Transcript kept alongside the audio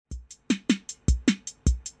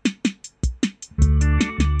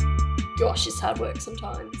Gosh, it's hard work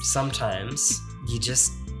sometimes. Sometimes you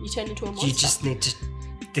turn into a monster.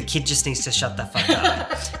 The kid just needs to shut the fuck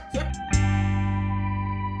up.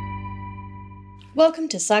 Welcome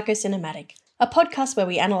to Psychocinematic, a podcast where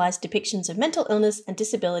we analyse depictions of mental illness and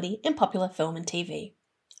disability in popular film and TV.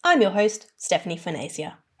 I'm your host, Stephanie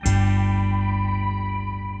Fanasia.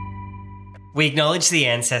 We acknowledge the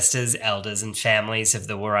ancestors, elders and families of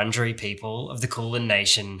the Wurundjeri people of the Kulin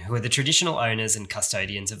Nation, who are the traditional owners and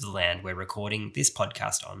custodians of the land we're recording this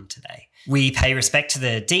podcast on today. We pay respect to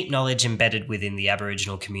the deep knowledge embedded within the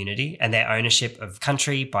Aboriginal community and their ownership of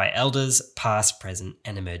country by elders past, present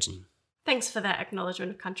and emerging. Thanks for that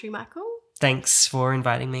acknowledgement of country, Michael. Thanks for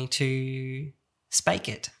inviting me to Spake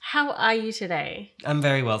It. How are you today? I'm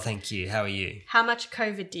very well, thank you. How are you? How much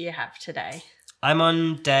COVID do you have today? I'm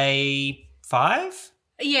on day 5?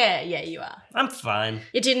 Yeah, you are. I'm fine.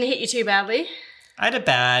 It didn't hit you too badly? I had a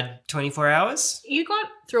bad 24 hours. You got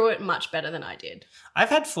through it much better than I did. I've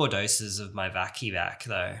had 4 doses of my Vac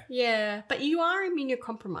though. Yeah, but you are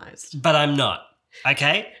immunocompromised. But I'm not,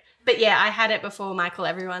 okay? But yeah, I had it before Michael,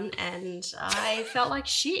 everyone, and I felt like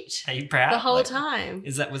shit. Are you proud? The whole time.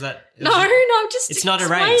 Was that? No, I'm just It's not a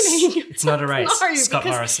race. It's not a race. No, Scott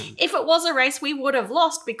Morrison. If it was a race, we would have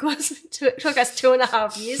lost because it took us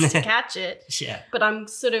 2.5 years to catch it. Yeah. But I'm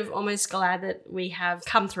sort of almost glad that we have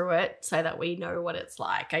come through it so that we know what it's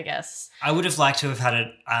like, I guess. I would have liked to have had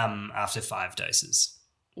it after 5 doses.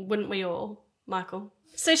 Wouldn't we all, Michael?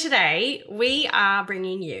 So today we are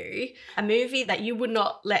bringing you a movie that you would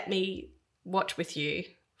not let me watch with you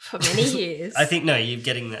for many years. I think, no, you're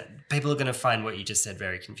getting that. People are going to find what you just said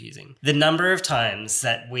very confusing. The number of times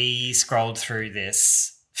that we scrolled through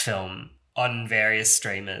this film on various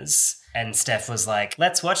streamers and Steph was like,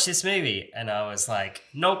 let's watch this movie. And I was like,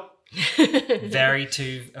 nope, very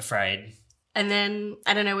too afraid. And then,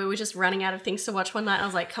 I don't know, we were just running out of things to watch one night. I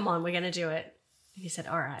was like, come on, we're going to do it. He said,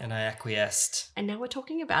 all right. And I acquiesced. And now we're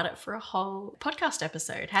talking about it for a whole podcast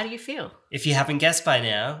episode. How do you feel? If you haven't guessed by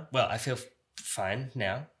now, well, I feel fine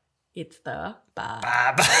now. It's the Barb.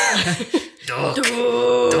 Duck.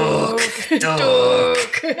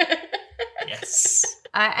 Yes.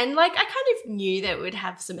 And I kind of knew that it would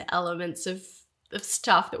have some elements of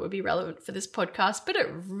stuff that would be relevant for this podcast, but it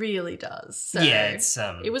really does. So yeah,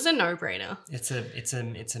 it was a no-brainer. It's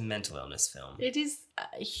a mental illness film. It is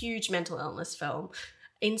a huge mental illness film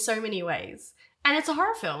in so many ways. And it's a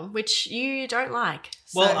horror film, which you don't like.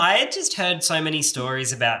 So. Well, I had just heard so many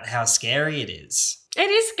stories about how scary it is. It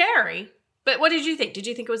is scary. But what did you think? Did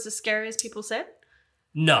you think it was as scary as people said?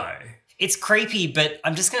 No. It's creepy, but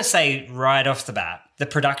I'm just going to say right off the bat, the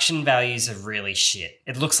production values are really shit.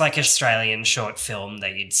 It looks like an Australian short film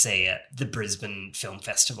that you'd see at the Brisbane Film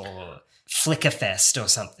Festival or Flickerfest or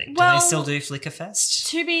something. Well, do they still do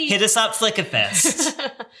Flickerfest? Hit us up,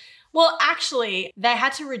 Flickerfest. Well, actually, they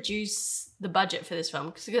had to reduce the budget for this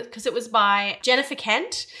film because it was by Jennifer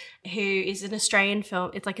Kent, who is an Australian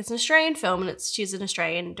film. It's an Australian film and she's an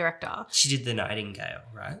Australian director. She did The Nightingale,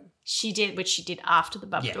 right? She did, which she did after the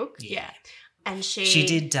Babadook. Yeah. And she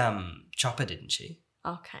did Chopper, didn't she?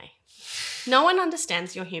 Okay. No one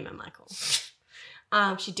understands your humour, Michael.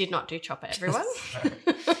 She did not do Chopper, everyone.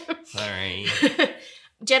 Sorry.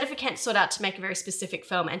 Jennifer Kent sought out to make a very specific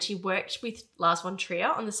film and she worked with Lars von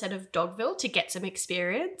Trier on the set of Dogville to get some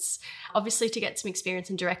experience. Obviously to get some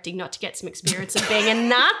experience in directing, not to get some experience in being a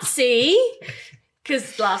Nazi.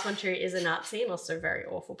 Because Lars von Trier is a Nazi and also a very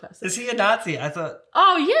awful person. Is he a Nazi? I thought...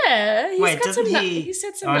 Oh, yeah. Wait, doesn't he... He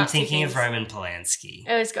said some I'm Nazi thinking things. of Roman Polanski.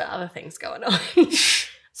 Oh, he's got other things going on.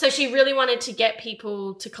 So she really wanted to get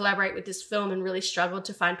people to collaborate with this film and really struggled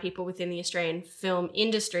to find people within the Australian film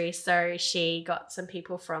industry. So she got some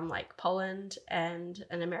people from Poland and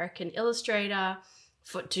an American illustrator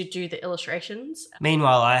to do the illustrations.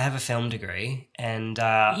 Meanwhile, I have a film degree and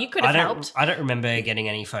you could have helped. I don't remember getting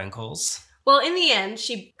any phone calls. Well, in the end,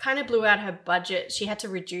 she kind of blew out her budget. She had to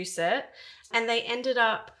reduce it. And they ended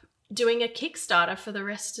up doing a Kickstarter for the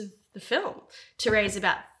rest of the film to raise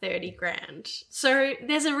about 30 grand. So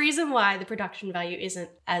there's a reason why the production value isn't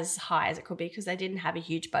as high as it could be because they didn't have a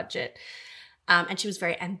huge budget. And she was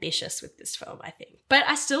very ambitious with this film, I think. But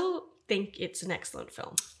I still think it's an excellent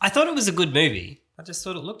film. I thought it was a good movie. I just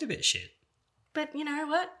thought it looked a bit shit. But you know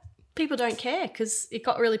what? People don't care because it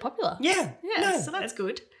got really popular. Yeah. Yeah, so that's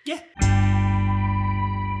good. Yeah.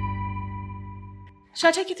 Shall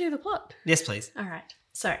I take you through the plot? Yes, please. All right.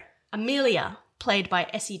 So, Amelia, played by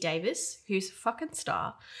Essie Davis, who's a fucking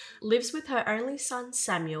star, lives with her only son,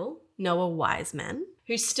 Samuel, Noah Wiseman,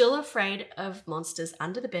 who's still afraid of monsters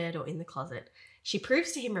under the bed or in the closet, She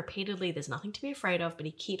proves to him repeatedly there's nothing to be afraid of, but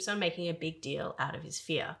he keeps on making a big deal out of his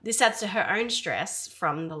fear. This adds to her own stress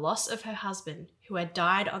from the loss of her husband, who had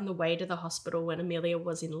died on the way to the hospital when Amelia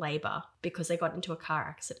was in labour because they got into a car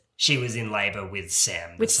accident. She was in labour with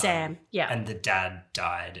Sam. With Sam, yeah. And the dad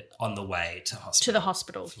died on the way to hospital. To the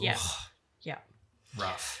hospital, yeah. Yeah.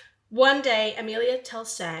 Rough. One day, Amelia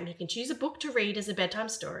tells Sam he can choose a book to read as a bedtime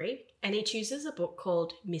story, and he chooses a book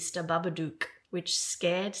called Mr. Babadook, which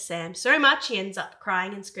scared Sam so much he ends up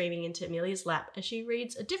crying and screaming into Amelia's lap as she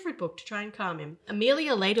reads a different book to try and calm him.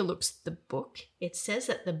 Amelia later looks at the book. It says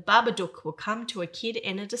that the Babadook will come to a kid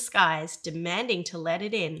in a disguise, demanding to let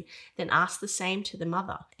it in, then ask the same to the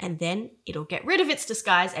mother, and then it'll get rid of its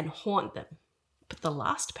disguise and haunt them. But the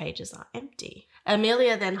last pages are empty.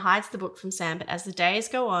 Amelia then hides the book from Sam, but as the days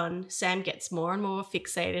go on, Sam gets more and more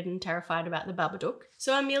fixated and terrified about the Babadook.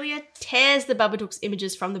 So Amelia tears the Babadook's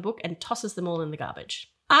images from the book and tosses them all in the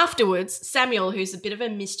garbage. Afterwards, Samuel, who's a bit of a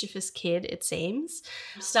mischievous kid, it seems,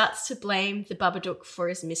 starts to blame the Babadook for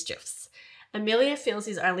his mischiefs. Amelia feels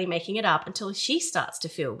he's only making it up until she starts to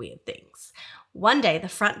feel weird things. One day, the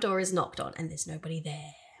front door is knocked on and there's nobody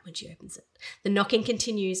there when she opens it. The knocking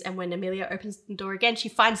continues, and when Amelia opens the door again, she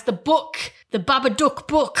finds the book, the Babadook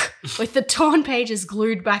book, with the torn pages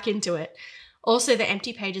glued back into it. Also, the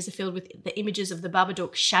empty pages are filled with the images of the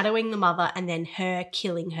Babadook shadowing the mother and then her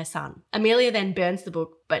killing her son. Amelia then burns the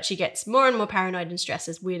book, but she gets more and more paranoid and stressed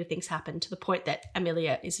as weirder things happen, to the point that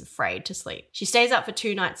Amelia is afraid to sleep. She stays up for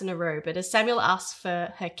 2 nights in a row, but as Samuel asks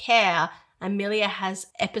for her care, Amelia has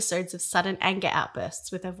episodes of sudden anger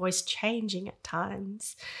outbursts, with her voice changing at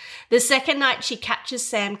times. The second night, she catches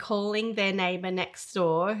Sam calling their neighbour next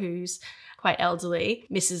door, who's quite elderly,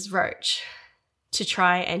 Mrs. Roach, to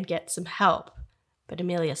try and get some help. But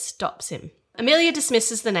Amelia stops him. Amelia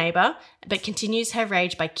dismisses the neighbour, but continues her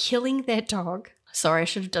rage by killing their dog. Sorry, I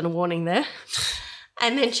should have done a warning there.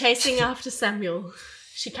 And then chasing after Samuel.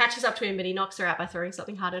 She catches up to him, but he knocks her out by throwing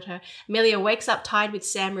something hard at her. Amelia wakes up tied with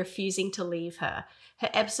Sam refusing to leave her. Her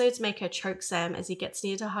episodes make her choke Sam as he gets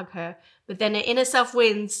near to hug her, but then her inner self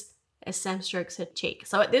wins as Sam strokes her cheek.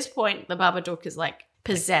 So at this point, the Babadook is like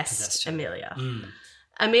possessed Amelia.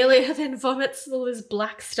 Amelia then vomits all this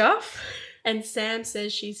black stuff, and Sam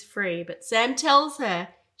says she's free, but Sam tells her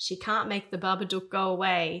she can't make the Babadook go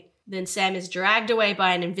away. Then Sam is dragged away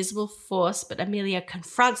by an invisible force, but Amelia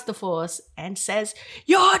confronts the force and says,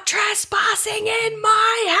 "You're trespassing in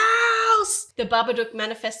my house!" The Babadook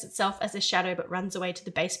manifests itself as a shadow but runs away to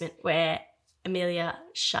the basement, where Amelia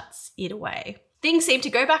shuts it away. Things seem to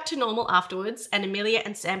go back to normal afterwards, and Amelia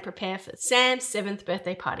and Sam prepare for Sam's 7th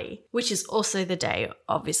birthday party, which is also the day,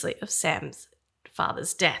 obviously, of Sam's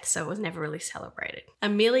father's death, so it was never really celebrated.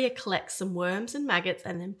 Amelia collects some worms and maggots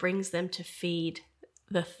and then brings them to feed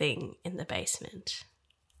the thing in the basement.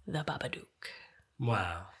 The Babadook.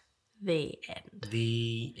 Wow. The end.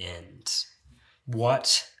 The end.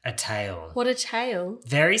 What a tale. What a tale.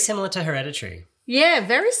 Very similar to Hereditary. Yeah,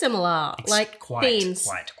 very similar. Themes.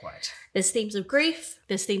 Quite. There's themes of grief.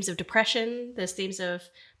 There's themes of depression. There's themes of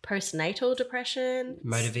postnatal depression.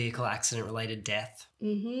 Motor vehicle accident-related death.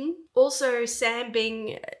 Mm-hmm. Also, Sam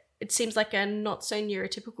being, it seems like a not so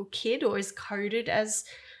neurotypical kid, or is coded as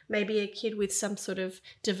maybe a kid with some sort of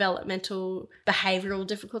developmental behavioural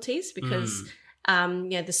difficulties, because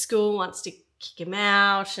the school wants to kick him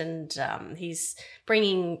out, and he's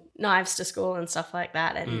bringing knives to school and stuff like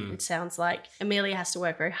that, and it sounds like Amelia has to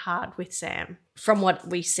work very hard with Sam from what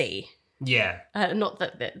we see. Yeah. Not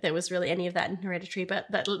that there was really any of that in Hereditary, but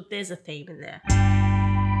there's a theme in there.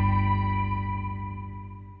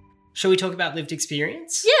 Shall we talk about lived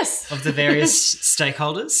experience? Yes. Of the various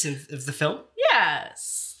stakeholders of the film?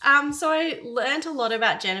 Yes. So I learned a lot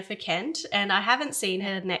about Jennifer Kent, and I haven't seen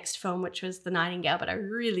her next film, which was The Nightingale, but I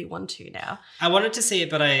really want to now. I wanted to see it,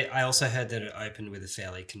 but I also heard that it opened with a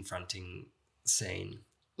fairly confronting scene.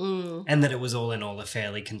 And that it was all in all a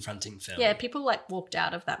fairly confronting film. Yeah, people walked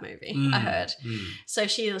out of that movie, I heard. So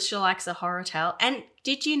she likes a horror tale. And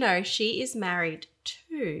did you know she is married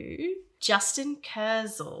to Justin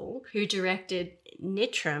Kurzel, who directed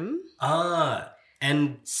Nitram.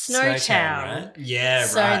 And Snowtown, right? Yeah,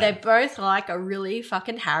 so right. So they both like a really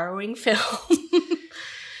fucking harrowing film.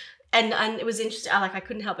 and it was interesting. I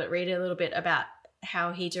couldn't help but read a little bit about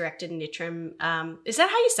how he directed Nitram. Is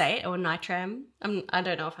that how you say it? Or Nitram? I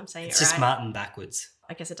don't know if I'm saying it's it right. It's just Martin backwards.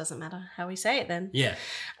 I guess it doesn't matter how we say it then. Yeah.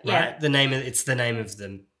 Yeah. Right? It's the name of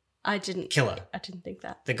the killer. I didn't think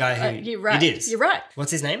that. The guy who you're right. It is. You're right.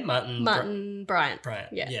 What's his name? Martin Bryant.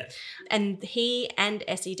 Yeah. And he and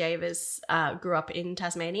Essie Davis grew up in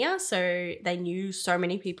Tasmania, so they knew so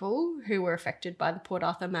many people who were affected by the Port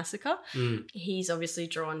Arthur massacre. He's obviously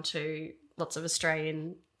drawn to lots of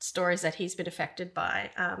Australian stories that he's been affected by.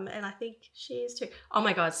 And I think she is too. Oh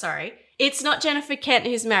my God, sorry. It's not Jennifer Kent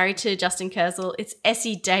who's married to Justin Kurzel. It's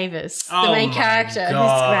Essie Davis, the main character who's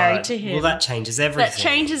married to him. Well, that changes everything. That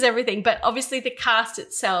changes everything. But obviously the cast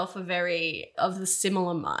itself are very of the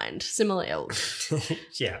similar mind, similar ilk.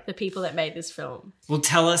 Yeah. The people that made this film. Well,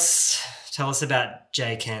 tell us about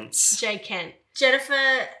Jay Kent's. Jay Kent.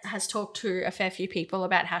 Jennifer has talked to a fair few people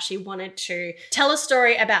about how she wanted to tell a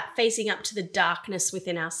story about facing up to the darkness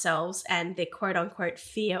within ourselves and the quote-unquote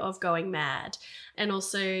fear of going mad, and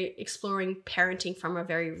also exploring parenting from a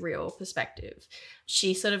very real perspective.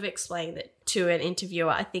 She sort of explained that to an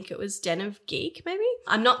interviewer, I think it was Den of Geek maybe.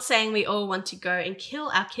 I'm not saying we all want to go and kill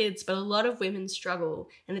our kids, but a lot of women struggle,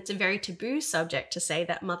 and it's a very taboo subject to say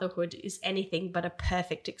that motherhood is anything but a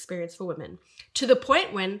perfect experience for women. To the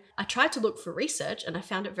point when I tried to look for research and I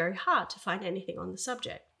found it very hard to find anything on the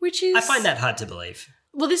subject. Which is... I find that hard to believe.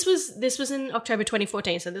 Well, this was in October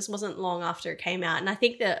 2014, so this wasn't long after it came out. And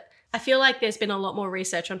I feel like there's been a lot more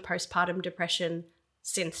research on postpartum depression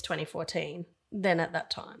since 2014 than at that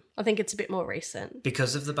time. I think it's a bit more recent.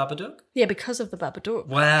 Because of the Babadook? Yeah, because of the Babadook.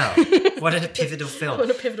 Wow. What a pivotal film. What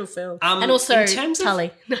a pivotal film. And also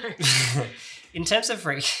Tully. No. In terms of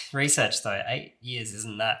research, though, 8 years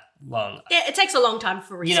isn't that long. Yeah, it takes a long time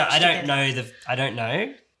for research. I don't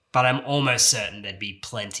know, but I'm almost certain there'd be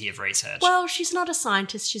plenty of research. Well, she's not a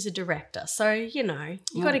scientist, she's a director. So, you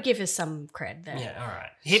got to give her some cred there. Yeah, all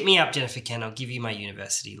right. Hit me up, Jennifer Kent. I'll give you my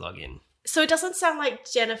university login. So it doesn't sound like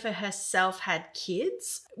Jennifer herself had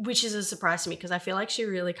kids, which is a surprise to me because I feel like she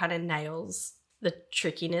really kind of nails the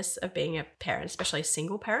trickiness of being a parent, especially a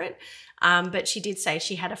single parent. But she did say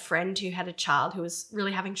she had a friend who had a child who was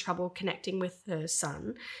really having trouble connecting with her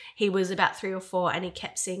son. He was about 3 or 4 and he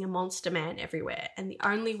kept seeing a monster man everywhere. And the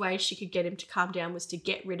only way she could get him to calm down was to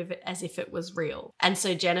get rid of it as if it was real. And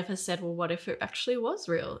so Jennifer said, well, what if it actually was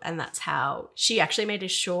real? And that's how she actually made a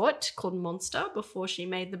short called Monster before she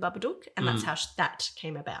made the Babadook. And that's how that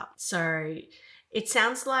came about. So it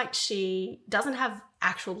sounds like she doesn't have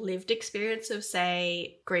actual lived experience of,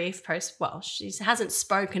 say, grief she hasn't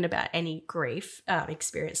spoken about any grief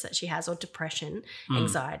experience that she has, or depression,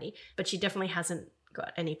 anxiety, but she definitely hasn't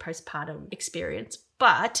got any postpartum experience.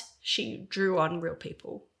 But she drew on real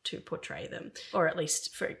people to portray them, or at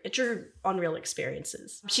least it drew on real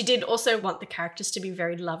experiences. She did also want the characters to be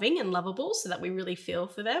very loving and lovable so that we really feel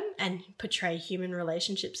for them and portray human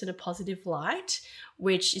relationships in a positive light,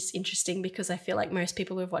 which is interesting because I feel like most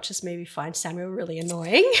people who've watched this movie find Samuel really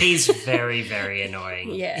annoying. He's very, very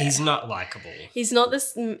annoying. Yeah. He's not likable. He's not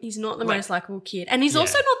the most likable kid. And he's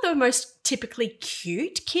also not the most typically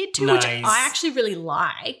cute kid too, which I actually really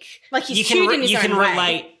like. Like he's cute in his own way. You can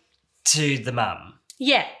relate to the mum.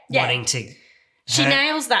 Yeah. Wanting to... She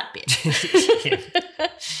nails that bit.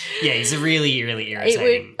 Yeah, he's really, really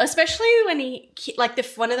irritating. Especially when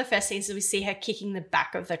one of the first scenes that we see her kicking the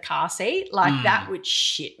back of the car seat, that would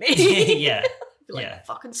shit me. Yeah.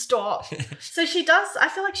 Fucking stop. So she does, I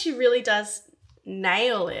feel like she really does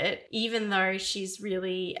nail it, even though she's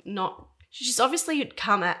really not, she's obviously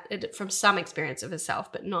come at it from some experience of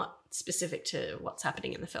herself, but not specific to what's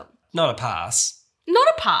happening in the film. Not a pass. Not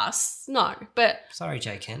a pass, no, but... Sorry,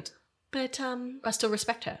 Jay Kent. But I still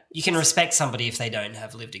respect her. You can respect somebody if they don't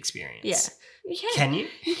have lived experience. Yeah. You can. Can you?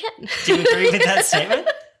 You can. Do you agree with that statement?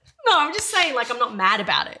 No, I'm just saying, I'm not mad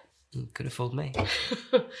about it. Could have fooled me.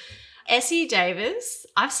 Essie Davis,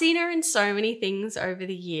 I've seen her in so many things over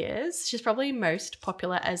the years. She's probably most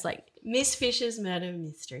popular as, Miss Fisher's Murder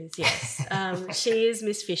Mysteries. Yes. She is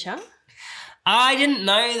Miss Fisher. I didn't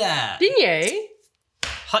know that. Didn't you?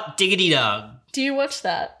 Hot diggity dog. Do you watch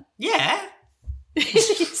that? Yeah.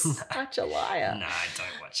 She's such a liar. No, I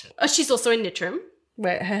don't watch it. Oh, she's also in Nittram,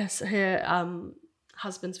 where her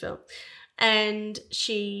husband's film. And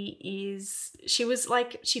she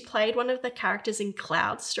played one of the characters in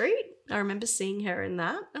Cloud Street. I remember seeing her in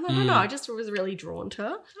that. And I don't know, I just was really drawn to her.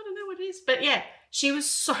 I don't know what it is. But yeah, she was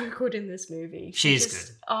so good in this movie. She is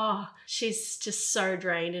good. Oh, she's just so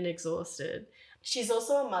drained and exhausted. She's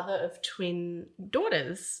also a mother of twin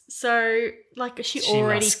daughters. So, she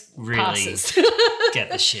already must really passes. get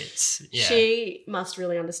the shits. Yeah. She must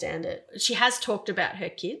really understand it. She has talked about her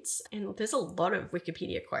kids, and there's a lot of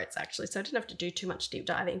Wikipedia quotes, actually, so I didn't have to do too much deep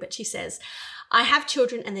diving. But she says, I have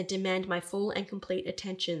children and they demand my full and complete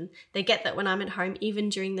attention. They get that when I'm at home, even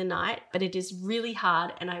during the night, but it is really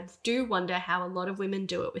hard, and I do wonder how a lot of women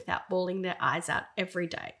do it without bawling their eyes out every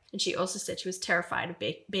day. And she also said she was terrified of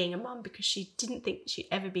being a mum because she didn't think she'd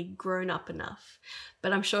ever be grown up enough.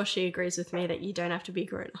 But I'm sure she agrees with me that you don't have to be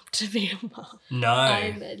grown up to be a mum. No.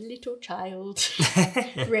 I'm a little child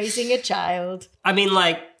raising a child. I mean,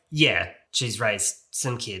 yeah, she's raised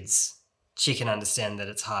some kids. She can understand that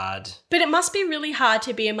it's hard. But it must be really hard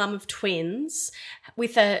to be a mum of twins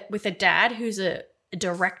with a dad who's a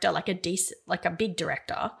director, like a big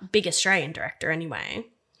director, big Australian director anyway.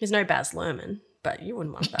 There's no Baz Luhrmann, but you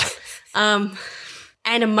wouldn't want that.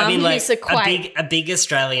 And a mum who's a big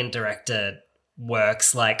Australian director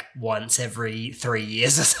works like once every 3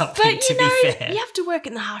 years or something, but to be fair. You have to work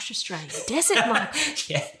in the harsh Australian desert, Michael.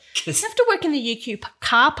 Yeah. You have to work in the UQ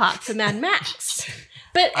car park for Mad Max.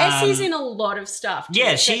 But Essie's in a lot of stuff.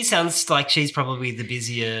 Yeah, she sounds like she's probably the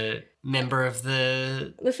busier member of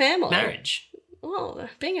the family. Marriage. Well,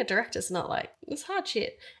 being a director's not like, it's hard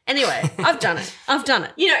shit. Anyway, I've done it.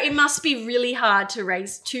 You know, it must be really hard to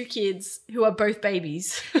raise 2 kids who are both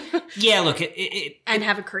babies. Yeah, look, and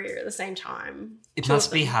have a career at the same time. It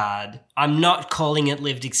must be hard. I'm not calling it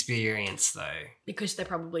lived experience, though. Because they're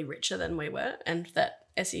probably richer than we were, and that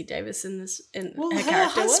Essie Davis her her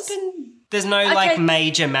character husband, was. There's no,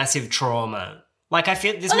 major, massive trauma. Like, I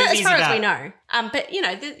feel this movie is about... as far as we know. But, you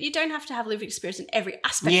know, you don't have to have lived experience in every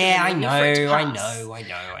aspect yeah, of the movie I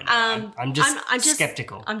know. I'm just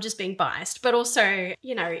skeptical. I'm just being biased. But also,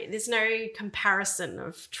 you know, there's no comparison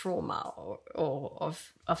of trauma or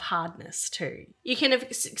of hardness too. You can have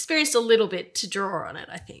experienced a little bit to draw on it,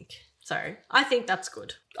 I think. So I think that's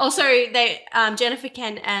good. Also, Jennifer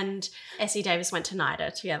Kent and Essie Davis went to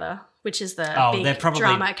NIDA together, which is the big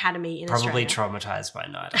drama academy in Australia. Probably traumatised by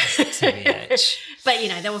NIDA, TBH. But, you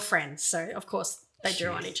know, they were friends, so of course they drew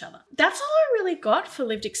on each other. That's all I really got for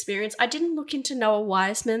lived experience. I didn't look into Noah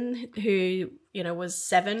Wiseman, who, you know, was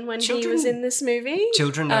 7 when he was in this movie.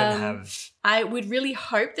 Children don't have... I would really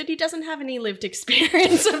hope that he doesn't have any lived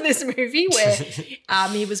experience of this movie where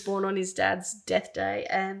he was born on his dad's death day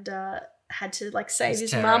and had to, like, save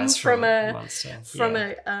his mum from a monster.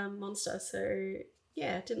 So...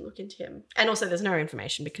 yeah, didn't look into him. And also there's no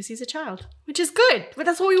information because he's a child, which is good. But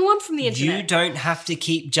that's what we want from the internet. You don't have to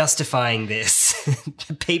keep justifying this.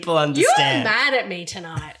 People understand. You're mad at me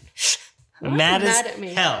tonight. Mad as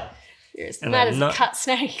hell. You're as mad as a cut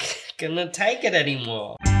snake. Gonna take it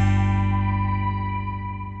anymore.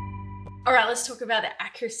 All right, let's talk about the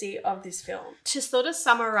accuracy of this film. To sort of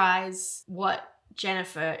summarize what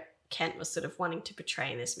Jennifer Kent was sort of wanting to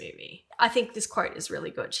portray in this movie. I think this quote is really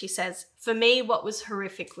good. She says, "For me, what was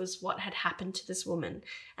horrific was what had happened to this woman,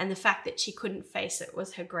 and the fact that she couldn't face it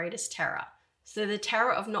was her greatest terror. So the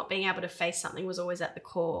terror of not being able to face something was always at the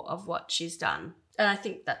core of what she's done." And I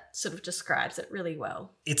think that sort of describes it really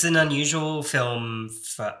well. It's an unusual film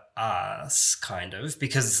for us, kind of,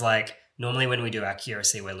 because, like, normally when we do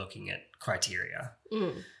accuracy, we're looking at criteria.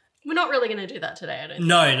 We're not really going to do that today, I don't think.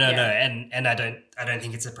 No. And I don't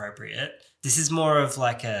think it's appropriate. This is more of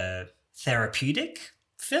like a therapeutic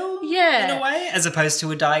film in a way, as opposed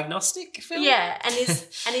to a diagnostic film. Yeah, and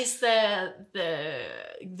is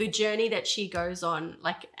the journey that she goes on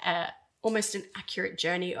like almost an accurate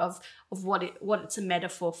journey of what it's a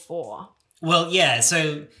metaphor for. Well, yeah,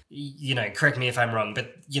 so, you know, correct me if I'm wrong,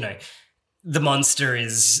 but, you know, the monster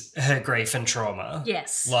is her grief and trauma.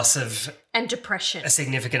 Yes. Loss of... and depression. A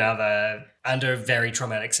significant other under very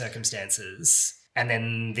traumatic circumstances. And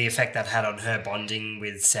then the effect that had on her bonding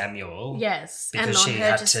with Samuel. Yes. Because she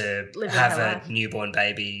had to have a newborn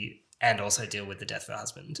baby and also deal with the death of her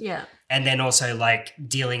husband. Yeah. And then also, like,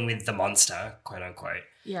 dealing with the monster, quote unquote.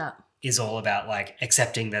 Yeah. Is all about, like,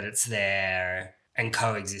 accepting that it's there and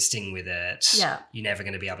coexisting with it. Yeah. You're never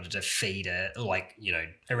going to be able to defeat it or, like, you know,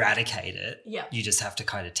 eradicate it. Yeah. You just have to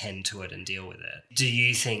kind of tend to it and deal with it. Do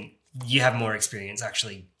you think you have more experience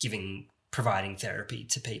actually providing therapy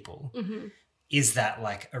to people? Mm-hmm. Is that,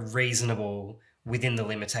 like, a reasonable, within the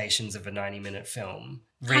limitations of a 90-minute film,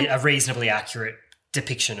 a reasonably accurate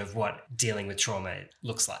depiction of what dealing with trauma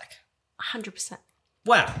looks like? 100%.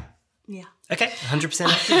 Wow. Yeah. Okay, 100%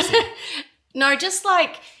 accuracy. No, just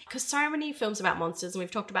like, because so many films about monsters, and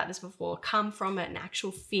we've talked about this before, come from an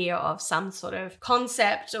actual fear of some sort of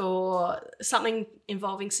concept or something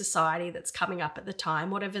involving society that's coming up at the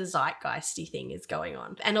time, whatever zeitgeisty thing is going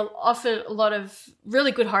on. And often a lot of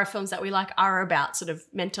really good horror films that we like are about sort of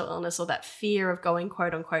mental illness or that fear of going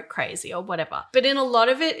quote unquote crazy or whatever. But in a lot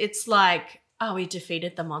of it, it's like, oh, we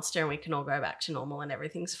defeated the monster and we can all go back to normal and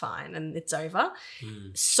everything's fine and it's over.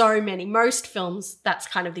 Most films, that's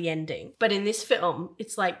kind of the ending. But in this film,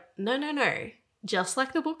 it's like, no. Just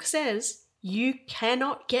like the book says, you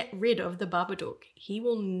cannot get rid of the Babadook. He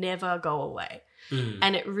will never go away.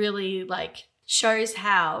 And it really, like, shows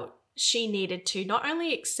how she needed to not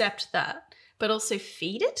only accept that, but also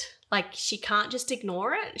feed it. Like, she can't just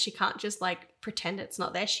ignore it. She can't just, like, pretend it's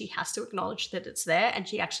not there. She has to acknowledge that it's there and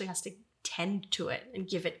she actually has to tend to it and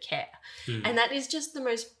give it care. And that is just the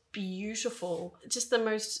most beautiful, just the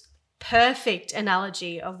most perfect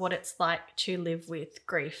analogy of what it's like to live with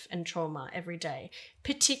grief and trauma every day,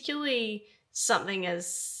 particularly something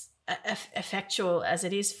as effectual as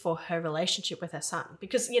it is for her relationship with her son.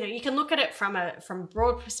 Because, you know, you can look at it from a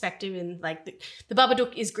broad perspective, and like the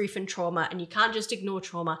Babadook is grief and trauma, and you can't just ignore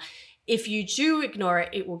trauma. If you do ignore it,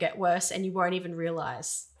 it will get worse and you won't even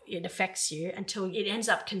realize it affects you until it ends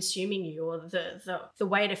up consuming you, or the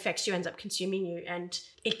way it affects you ends up consuming you, and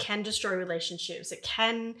it can destroy relationships. It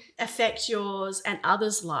can affect yours and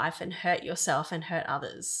others' life and hurt yourself and hurt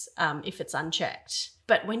others if it's unchecked.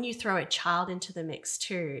 But when you throw a child into the mix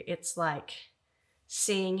too, it's like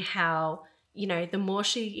seeing how, you know, the more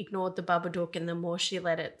she ignored the Babadook and the more she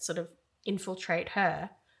let it sort of infiltrate her,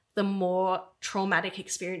 the more traumatic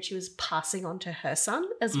experience she was passing on to her son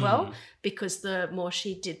as well, because the more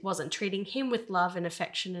she wasn't treating him with love and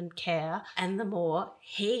affection and care, and the more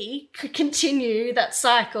he could continue that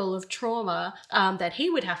cycle of trauma that he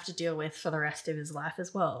would have to deal with for the rest of his life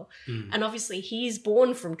as well. And obviously he's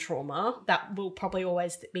born from trauma that will probably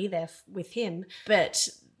always be there with him, but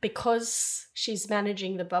because she's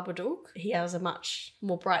managing the Babadook, he has a much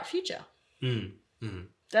more bright future.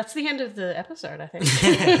 That's the end of the episode, I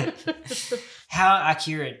think. How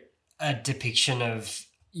accurate a depiction of,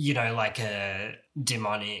 you know, like a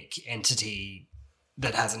demonic entity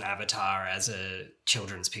that has an avatar as a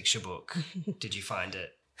children's picture book did you find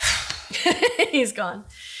it? He's gone.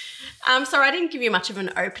 Sorry, I didn't give you much of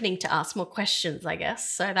an opening to ask more questions, I guess.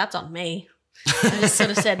 So that's on me. I just sort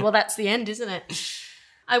of said, well, that's the end, isn't it?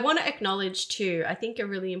 I want to acknowledge too, I think a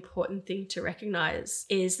really important thing to recognize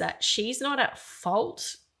is that she's not at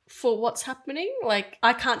fault for what's happening. Like,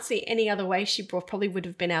 I can't see any other way she probably would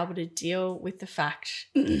have been able to deal with the fact.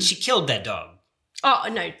 She killed their dog. Oh,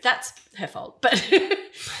 no, that's her fault. But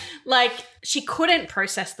like, she couldn't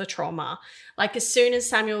process the trauma. Like, as soon as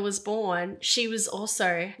Samuel was born, she was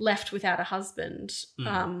also left without a husband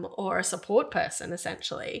or a support person,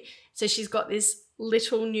 essentially. So she's got this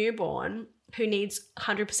little newborn who needs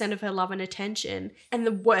 100% of her love and attention, and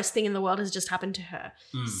the worst thing in the world has just happened to her.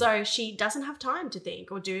 So she doesn't have time to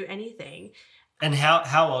think or do anything. And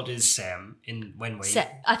how old is Sam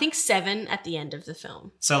I think 7 at the end of the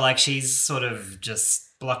film. So like she's sort of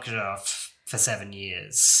just blocked it off for 7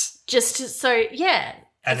 years.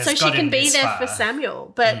 And so she can be there for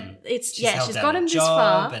Samuel, but she's got him this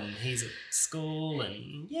far, and he's at school,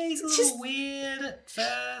 and he's a little weird at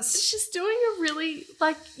first. She's doing a really,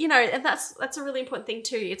 like, you know, and that's a really important thing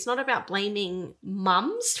too. It's not about blaming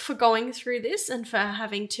mums for going through this and for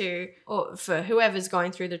having to, or for whoever's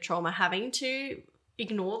going through the trauma having to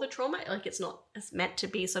ignore the trauma. Like, it's meant to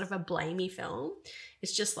be sort of a blamey film.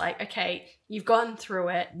 It's just like, okay, you've gone through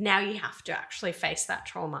it. Now you have to actually face that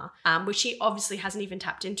trauma, which she obviously hasn't even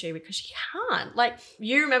tapped into because she can't. Like,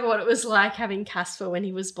 you remember what it was like having Casper when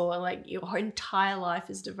he was born. Like, your entire life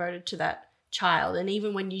is devoted to that child. And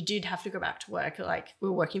even when you did have to go back to work, like, we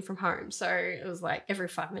were working from home. So it was like every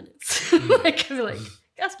 5 minutes. I'd be like,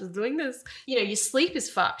 Casper's doing this. You know, your sleep is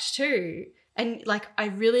fucked too. And like, I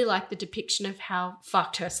really like the depiction of how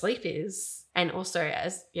fucked her sleep is. And also,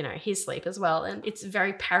 as you know, his sleep as well. And it's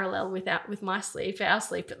very parallel with my sleep, our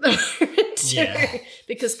sleep at the moment too,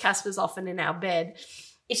 because Casper's often in our bed.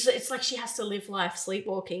 It's like she has to live life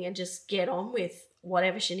sleepwalking and just get on with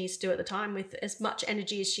whatever she needs to do at the time with as much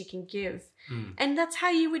energy as she can give. And that's how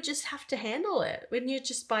you would just have to handle it when you're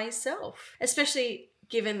just by yourself, especially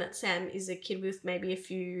given that Sam is a kid with maybe a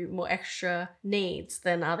few more extra needs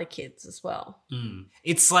than other kids as well.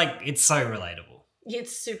 It's so relatable.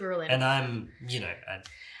 It's super relatable. And I'm, you know...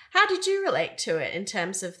 How did you relate to it in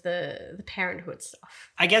terms of the parenthood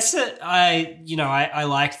stuff? I guess that I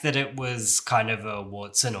liked that it was kind of a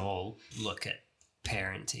warts and all look at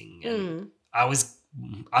parenting. And I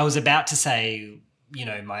was about to say, you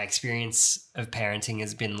know, my experience of parenting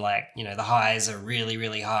has been like, you know, the highs are really,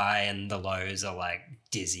 really high and the lows are like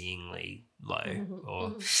dizzyingly low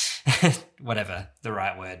or whatever the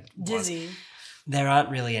right word was. Dizzy. There aren't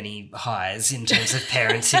really any highs in terms of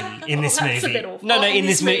parenting in this movie. A bit awful. No, in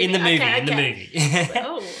the movie. Okay. In the movie.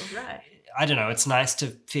 Oh, right. I don't know. It's nice to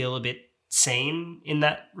feel a bit seen in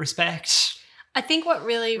that respect. I think what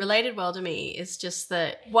really related well to me is just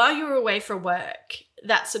that while you were away for work,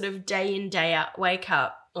 that sort of day in, day out, wake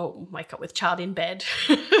up with child in bed,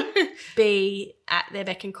 be at their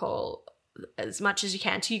beck and call as much as you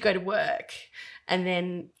can till you go to work, and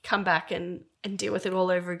then come back and deal with it all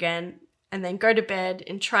over again, and then go to bed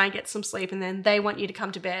and try and get some sleep, and then they want you to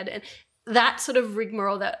come to bed. And that sort of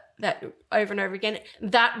rigmarole that over and over again,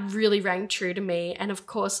 that really rang true to me. And of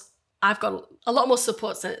course, I've got a lot more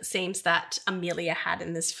supports than it seems that Amelia had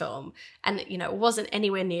in this film. And, you know, it wasn't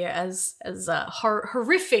anywhere near as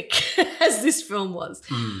horrific as this film was.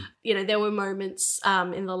 You know, there were moments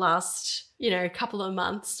in the last, you know, couple of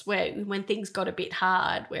months when things got a bit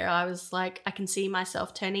hard, where I was like, I can see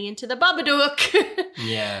myself turning into the Babadook.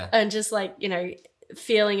 Yeah. And just like, you know,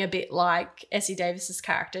 feeling a bit like Essie Davis's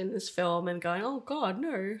character in this film and going, oh God,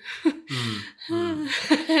 no.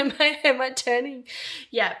 Am I turning?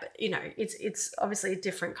 Yeah, but you know, it's obviously a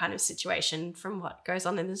different kind of situation from what goes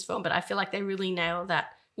on in this film, but I feel like they really nail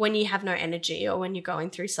that when you have no energy or when you're going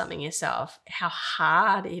through something yourself, how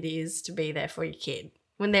hard it is to be there for your kid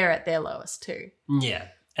when they're at their lowest too. Yeah.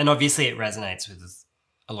 And obviously it resonates with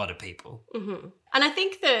a lot of people. Mm-hmm. And I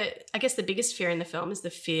think I guess the biggest fear in the film is the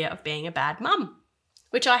fear of being a bad mum,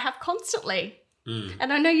 which I have constantly.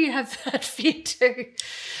 And I know you have that fear too.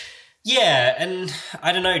 Yeah, and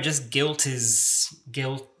I don't know, just guilt and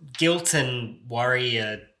worry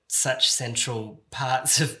are such central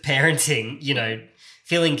parts of parenting, you know,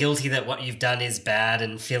 feeling guilty that what you've done is bad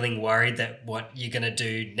and feeling worried that what you're going to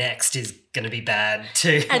do next is going to be bad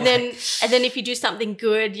too. And then if you do something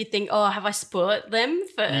good, you think, oh, have I spoiled them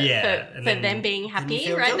for them being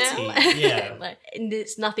happy right guilty. now? Yeah. Like, and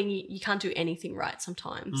it's nothing, you can't do anything right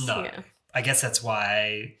sometimes. No. Yeah. I guess that's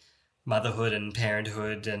why motherhood and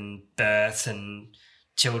parenthood and birth and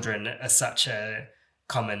children are such a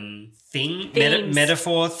common theme,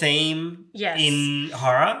 metaphor, theme in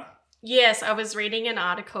horror. Yes, I was reading an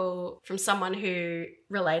article from someone who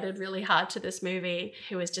related really hard to this movie,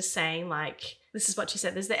 who was just saying, like, this is what she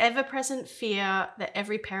said: there's the ever-present fear that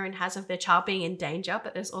every parent has of their child being in danger,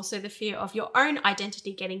 but there's also the fear of your own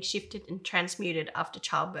identity getting shifted and transmuted after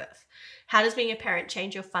childbirth. How does being a parent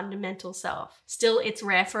change your fundamental self? Still, it's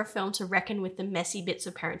rare for a film to reckon with the messy bits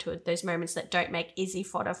of parenthood, those moments that don't make easy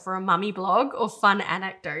fodder for a mummy blog or fun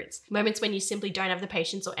anecdotes, moments when you simply don't have the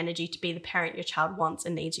patience or energy to be the parent your child wants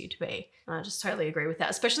and needs you to be. And I just totally agree with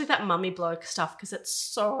that, especially that mummy blog stuff, because it's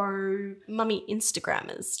so mummy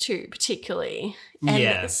Instagrammers too, particularly.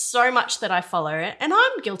 And so much that I follow it, and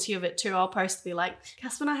I'm guilty of it too. I'll post to be like,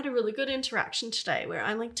 Casper and I had a really good interaction today where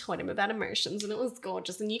I like taught him about emotions and it was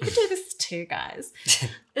gorgeous, and you could do this too, guys.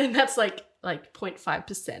 And that's like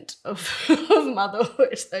 0.5% of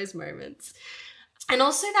motherhood, those moments. And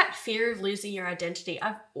also that fear of losing your identity.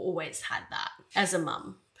 I've always had that as a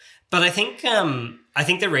mum. But I think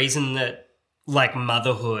the reason that like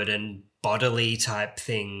motherhood and bodily type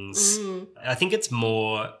things, I think it's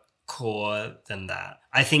more core than that.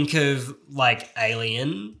 I think of like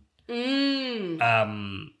Alien,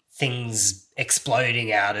 things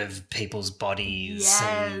exploding out of people's bodies,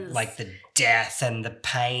 and like the death and the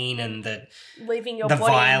pain and the leaving your the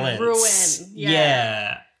body violence. in ruin.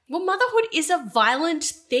 Yeah. Well, motherhood is a violent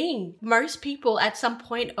thing. Most people at some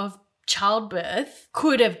point of childbirth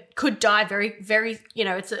could die very, very, you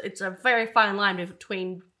know, it's a very fine line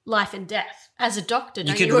between life and death. As a doctor,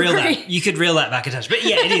 don't you agree? You could reel that back a touch. But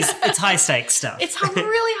yeah, it's high stakes stuff. It's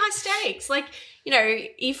really high stakes. Like, you know,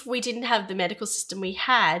 if we didn't have the medical system we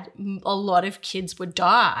had, a lot of kids would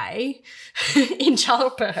die in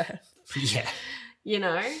childbirth. Yeah. You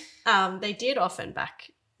know, they did often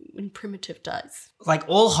back in primitive days. Like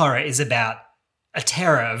all horror is about a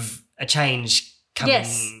terror of a change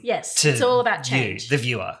coming. Yes. To it's all about change. You, the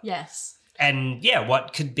viewer. Yes. And yeah,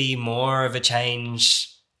 what could be more of a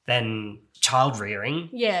change than child rearing?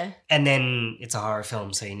 Yeah. And then it's a horror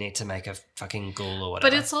film, so you need to make a fucking ghoul or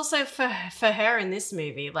whatever. But it's also for her in this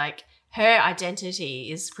movie, like her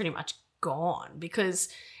identity is pretty much gone because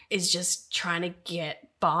it's just trying to get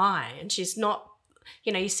by, and she's not,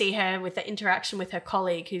 you know, you see her with the interaction with her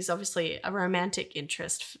colleague who's obviously a romantic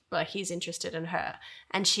interest, like he's interested in her,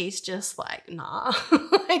 and she's just like, nah.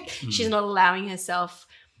 Like she's not allowing herself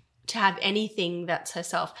to have anything that's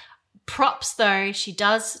herself. Props though, she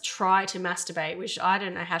does try to masturbate, which I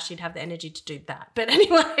don't know how she'd have the energy to do that. But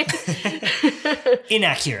anyway.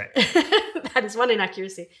 Inaccurate. That is one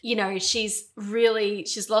inaccuracy. You know, she's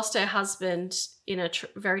lost her husband in a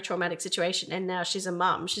very traumatic situation, and now she's a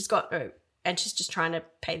mum. And she's just trying to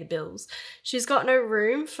pay the bills. She's got no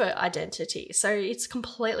room for identity. So it's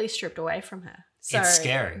completely stripped away from her. So it's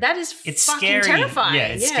scary. That is it's fucking scary. terrifying. Yeah,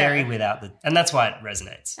 it's scary without and that's why it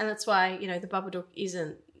resonates. And that's why, you know, the Babadook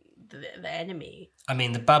isn't the enemy. I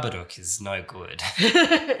mean, the Babadook is no good.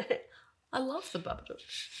 I love the Babadook.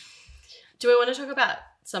 Do we want to talk about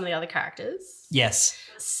some of the other characters? Yes.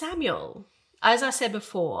 Samuel, as I said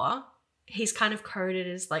before, he's kind of coded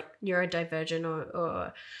as like neurodivergent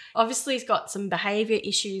or obviously he's got some behavior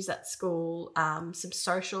issues at school, some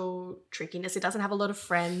social trickiness. He doesn't have a lot of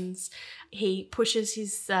friends. He pushes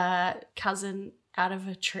his cousin out of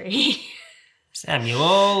a tree.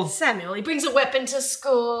 Samuel. He brings a weapon to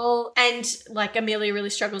school, and like Amelia really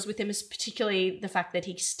struggles with him, is particularly the fact that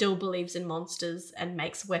he still believes in monsters and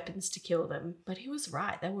makes weapons to kill them. But he was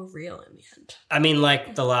right; they were real in the end. I mean,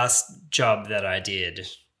 like the last job that I did,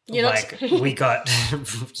 we got,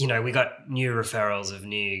 we got new referrals of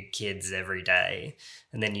new kids every day,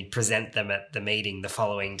 and then you'd present them at the meeting the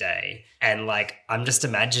following day. And like, I'm just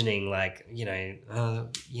imagining like, we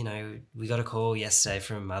got a call yesterday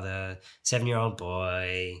from a 7-year-old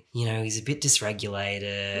boy, he's a bit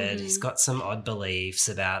dysregulated. He's got some odd beliefs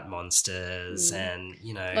about monsters and,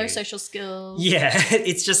 low social skills. Yeah.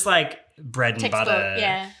 It's just like bread and Textbook, butter.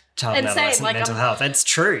 Yeah. Child and adolescent mental health. It's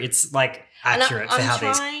true. It's like accurate for how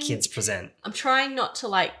these kids present. I'm trying not to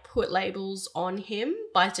like put labels on him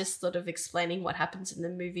by just sort of explaining what happens in the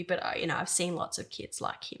movie, but I've seen lots of kids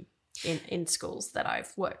like him in schools that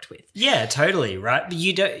I've worked with. Yeah, totally, right? But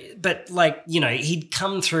he'd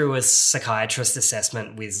come through a psychiatrist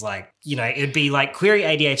assessment with like, it'd be like query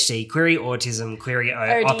ADHD, query autism, query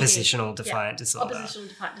oppositional defiant disorder. Oppositional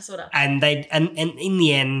defiant disorder. And and in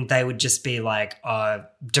the end they would just be like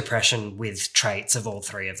depression with traits of all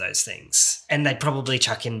three of those things. And they'd probably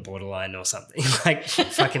chuck in borderline or something. Like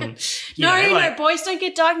fucking No, boys don't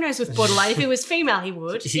get diagnosed with borderline. If he was female he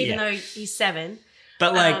would, even though he's 7.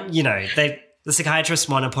 But the psychiatrists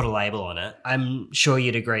want to put a label on it. I'm sure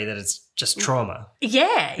you'd agree that it's just trauma.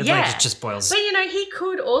 Yeah, It just boils. But he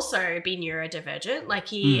could also be neurodivergent. Like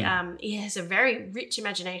he has a very rich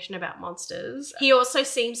imagination about monsters. He also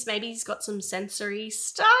seems maybe he's got some sensory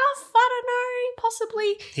stuff. I don't know,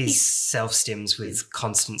 possibly. He self-stims with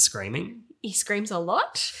constant screaming. He screams a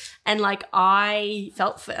lot, and like I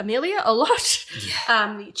felt for Amelia a lot.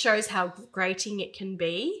 Yeah. It shows how grating it can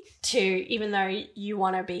be to, even though you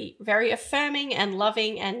want to be very affirming and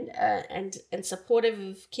loving and supportive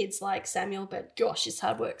of kids like Samuel, but gosh, it's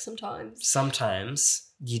hard work sometimes. Sometimes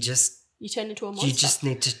you turn into a monster. You just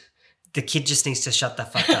need to. The kid just needs to shut the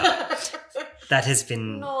fuck up. That has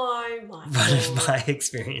been one of my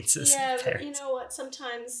experiences. Yeah, but you know what?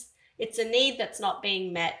 Sometimes it's a need that's not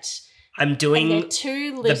being met. I'm doing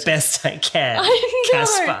the best I can. I know.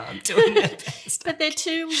 Casper, I'm doing the best. But they're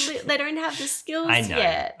too they don't have the skills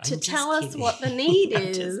yet to tell us what the need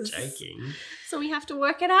is. I'm just joking. So we have to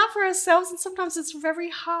work it out for ourselves, and sometimes it's very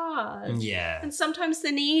hard. Yeah. And sometimes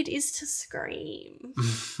the need is to scream.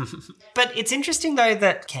 But it's interesting, though,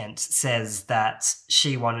 that Kent says that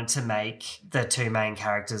she wanted to make the two main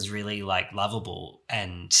characters really, like, lovable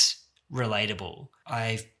and relatable.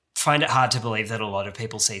 I find it hard to believe that a lot of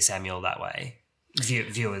people see Samuel that way,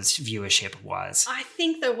 viewership-wise. I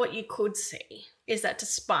think that what you could see is that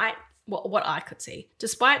despite what I could see,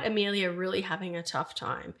 despite Amelia really having a tough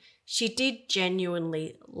time, she did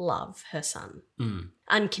genuinely love her son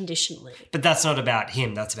unconditionally. But that's not about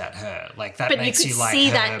him, that's about her. Like that makes you like her. But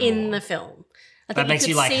you could see that in the film. That makes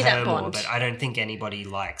you like her more, but I don't think anybody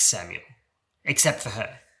likes Samuel, except for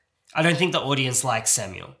her. I don't think the audience likes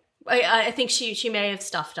Samuel. I think she may have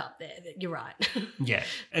stuffed up there. You're right. Yeah.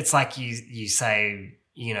 It's like you say,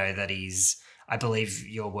 that he's, I believe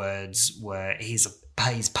your words were, he's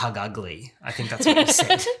pug ugly. I think that's what you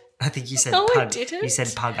said. I think you said no, pug. I didn't. You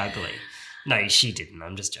said pug ugly. No, she didn't.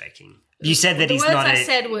 I'm just joking. You said that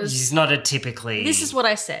he's not a typically... This is what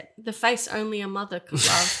I said. The face only a mother could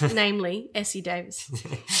love, namely Essie Davis.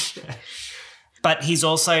 But he's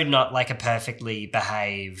also not like a perfectly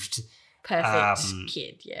behaved...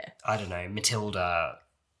 kid, yeah. I don't know, Matilda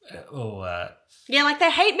or... Yeah, like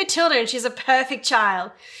they hate Matilda and she's a perfect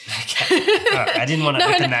child. Okay. Right, I didn't want to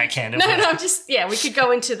open that can of worms. We could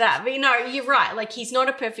go into that. But you're right. Like he's not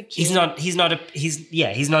a perfect kid.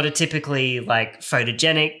 He's not a typically like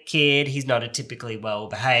photogenic kid. He's not a typically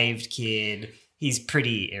well-behaved kid. He's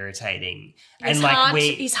pretty irritating.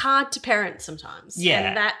 He's hard to parent sometimes.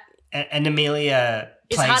 Yeah. And Amelia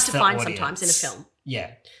plays the audience. It's hard to find sometimes in a film.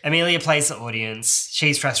 Yeah. Amelia plays the audience.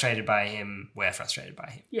 She's frustrated by him. We're frustrated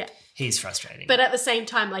by him. Yeah. He's frustrating. But at the same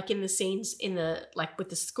time, like in the scenes with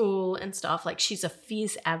the school and stuff, like she's a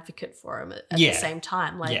fierce advocate for him at the same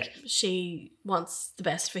time. Like she wants the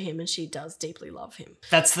best for him and she does deeply love him.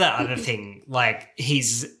 That's the other thing. Like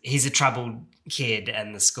he's a troubled kid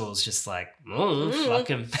and the school's just like, fuck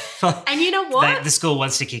him. And you know what? The school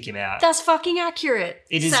wants to kick him out. That's fucking accurate.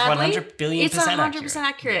 It is 100 billion it's percent 100%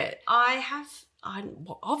 accurate. Yeah. I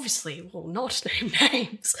obviously will not name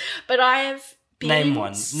names, but I have been... Name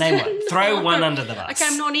one. Throw one under the bus. Okay,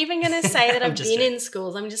 I'm not even going to say that I've been joking. in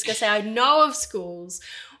schools. I'm just going to say I know of schools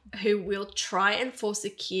who will try and force a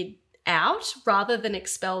kid out rather than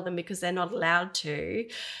expel them because they're not allowed to.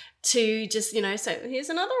 to just, so here's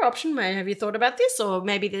another option. Have you thought about this? Or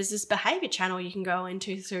maybe there's this behavior channel you can go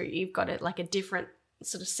into, so you've got it like a different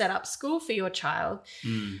sort of set up school for your child,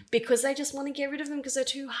 because they just want to get rid of them because they're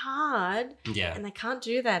too hard. Yeah. And they can't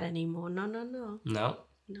do that anymore. No. No.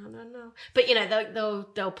 But,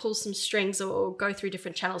 they'll pull some strings or go through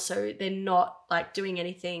different channels, so they're not like doing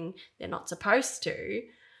anything they're not supposed to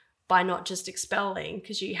by not just expelling,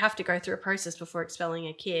 because you have to go through a process before expelling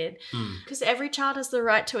a kid, because every child has the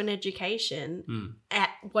right to an education at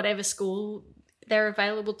whatever school they're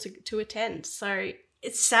available to attend. So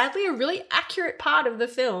it's sadly a really accurate part of the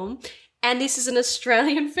film. And this is an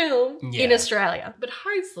Australian film in Australia. But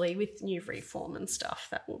hopefully with new reform and stuff,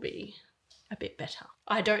 that will be a bit better.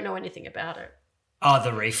 I don't know anything about it. Oh,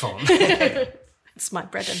 the reform. It's my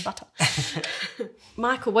bread and butter.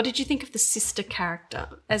 Michael, what did you think of the sister character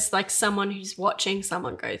as like someone who's watching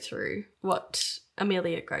someone go through what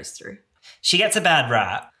Amelia goes through? She gets a bad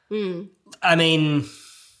rap. I mean...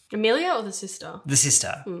 Amelia or the sister? The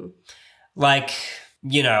sister. Like,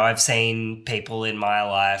 I've seen people in my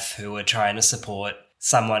life who are trying to support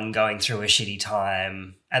someone going through a shitty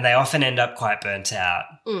time, and they often end up quite burnt out.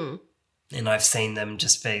 And I've seen them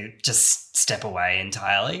just step away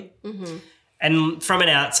entirely. And from an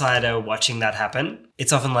outsider watching that happen,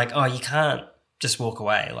 it's often like, oh, you can't just walk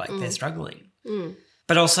away. Like, they're struggling.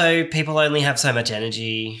 But also, people only have so much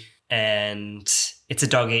energy, and it's a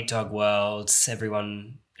dog-eat-dog world. It's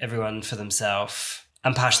everyone for themselves.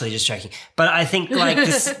 I'm partially just joking. But I think, like,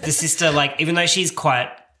 the sister, like, even though she's quite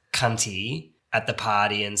cunty at the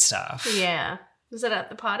party and stuff. Yeah. Was it at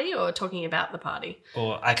the party or talking about the party?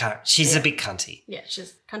 Or I can't. She's a bit cunty. Yeah,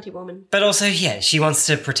 she's a cunty woman. But also, she wants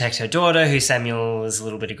to protect her daughter, who Samuel is a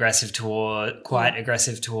little bit aggressive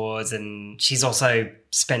towards. And she's also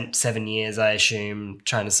spent 7 years, I assume,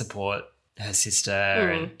 trying to support her sister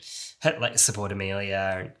and support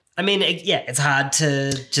Amelia. I mean, it's hard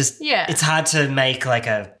to just... Yeah. It's hard to make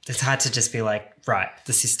it's hard to just be like, right,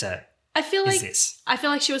 the sister is this. I feel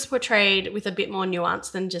like she was portrayed with a bit more nuance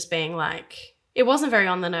than just being like... It wasn't very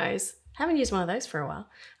on the nose. Haven't used one of those for a while.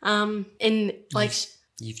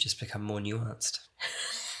 You've just become more nuanced.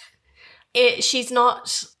 She's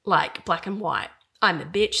not like black and white. I'm the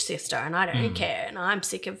bitch sister and I don't care and I'm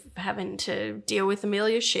sick of having to deal with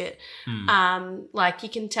Amelia's shit. You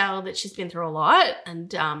can tell that she's been through a lot,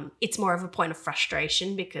 and it's more of a point of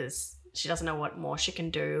frustration because she doesn't know what more she can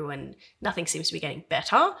do and nothing seems to be getting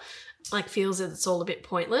better. Like, feels that it's all a bit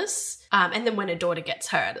pointless. And then when her daughter gets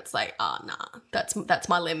hurt, it's like, oh, nah, that's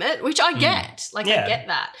my limit, which I get. I get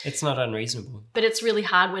that. It's not unreasonable. But it's really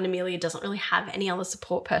hard when Amelia doesn't really have any other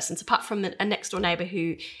support persons apart from a next-door neighbour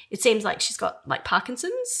who it seems like she's got, like,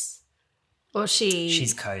 Parkinson's. Or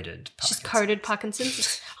she's coded Parkinson's. She's coded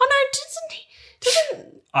Parkinson's. Oh, no, doesn't...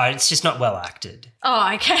 Oh, it's just not well acted.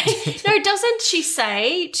 Oh, okay. No, doesn't she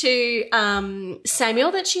say to Samuel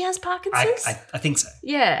that she has Parkinson's? I think so.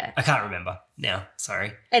 Yeah. I can't remember now.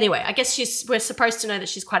 Sorry. Anyway, I guess we're supposed to know that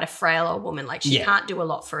she's quite a frail old woman. Like, she can't do a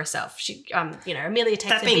lot for herself. She, Amelia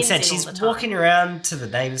takes that being said, she's walking around to the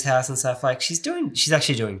neighbour's house and stuff. Like, she's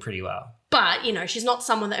actually doing pretty well. But, she's not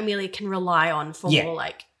someone that Amelia can rely on for more,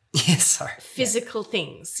 like, physical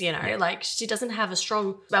things, like she doesn't have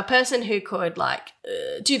a person who could like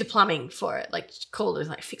do the plumbing for it, like call her,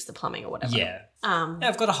 like fix the plumbing or whatever. Yeah.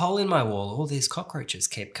 I've got a hole in my wall. All these cockroaches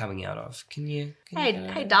keep coming out of.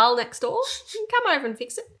 Hey, Darl next door, you can come over and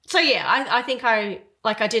fix it. So I think I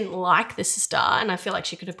didn't like the sister, and I feel like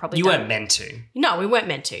she could have probably. You weren't meant to. No, we weren't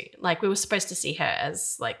meant to. Like, we were supposed to see her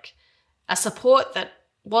as like a support that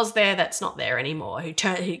was there that's not there anymore, who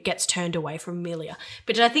gets turned away from Amelia.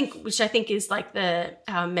 Which I think is like the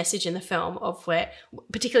message in the film of where,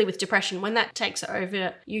 particularly with depression, when that takes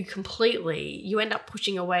over you completely, you end up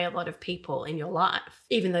pushing away a lot of people in your life,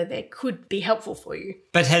 even though they could be helpful for you.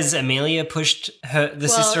 But has Amelia pushed the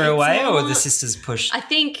sister away, or the sister's pushed? I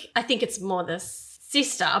think it's more the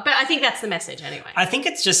sister, but I think that's the message anyway. I think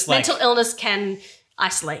it's just like... mental illness can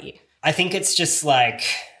isolate you. I think it's just like,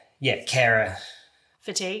 carer...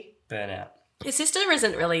 fatigue. Burnout. His sister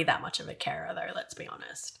isn't really that much of a carer, though, let's be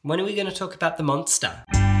honest. When are we going to talk about the monster?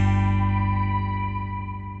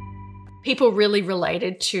 People really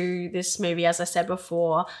related to this movie, as I said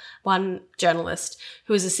before. One journalist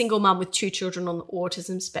who is a single mum with 2 children on the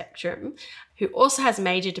autism spectrum, who also has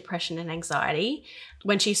major depression and anxiety.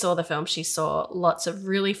 When she saw the film, she saw lots of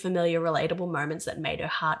really familiar, relatable moments that made her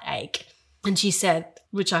heart ache. And she said,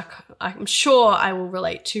 which I'm sure I will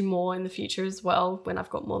relate to more in the future as well when I've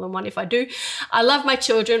got more than one, if I do. I love my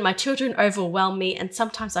children. My children overwhelm me, and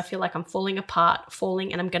sometimes I feel like I'm falling apart,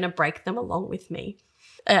 and I'm going to break them along with me.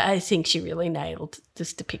 I think she really nailed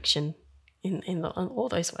this depiction in all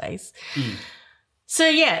those ways. So,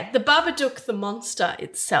 yeah, the Babadook, the monster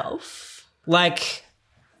itself. Like,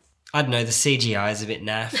 I don't know, the CGI is a bit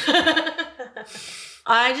naff.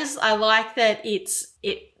 I like that it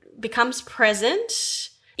becomes present.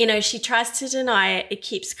 You know, she tries to deny it. It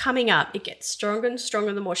keeps coming up. It gets stronger and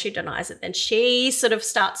stronger the more she denies it. Then she sort of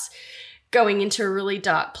starts going into a really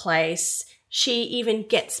dark place. She even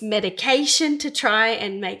gets medication to try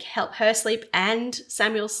and help her sleep and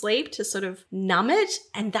Samuel sleep to sort of numb it.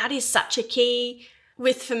 And that is such a key.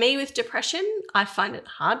 For me, with depression, I find it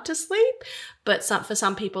hard to sleep. But for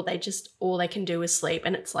some people, all they can do is sleep.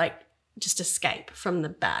 And it's like just escape from the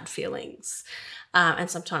bad feelings. And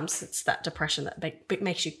sometimes it's that depression that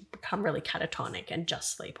makes you become really catatonic and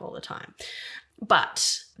just sleep all the time.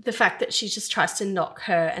 But the fact that she just tries to knock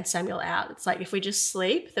her and Samuel out, it's like if we just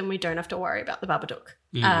sleep, then we don't have to worry about the Babadook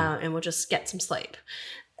and we'll just get some sleep.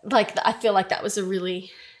 Like, I feel like that was a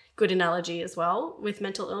really good analogy as well with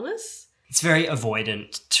mental illness. It's very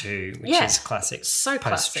avoidant too, which is classic. So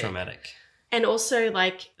post-traumatic. Classic. And also,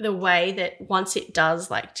 like, the way that once it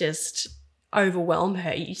does, like, just overwhelm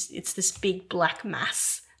her, it's this big black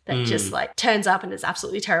mass that just, like, turns up and is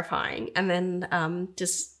absolutely terrifying. And then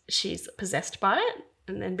she's possessed by it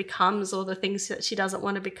and then becomes all the things that she doesn't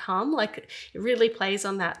want to become. Like, it really plays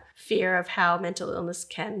on that fear of how mental illness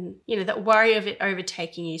can, that worry of it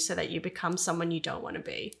overtaking you so that you become someone you don't want to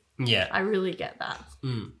be. Yeah. I really get that.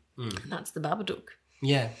 That's the Babadook.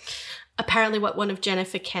 Yeah. Apparently what one of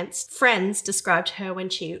Jennifer Kent's friends described her when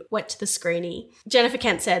she went to the screening. Jennifer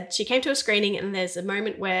Kent said she came to a screening and there's a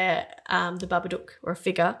moment where the Babadook, or a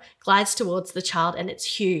figure, glides towards the child and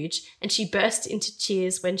it's huge. And she burst into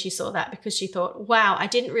tears when she saw that because she thought, wow, I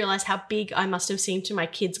didn't realize how big I must have seemed to my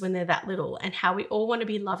kids when they're that little and how we all want to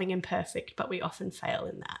be loving and perfect, but we often fail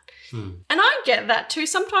in that. And I get that too.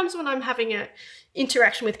 Sometimes when I'm having a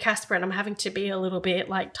interaction with Casper and I'm having to be a little bit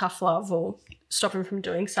like tough love or stop him from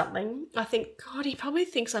doing something, I think, God, he probably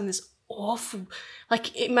thinks I'm this awful.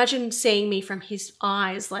 Like, imagine seeing me from his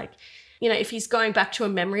eyes. Like, if he's going back to a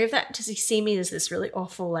memory of that, does he see me as this really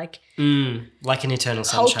awful, like like an Eternal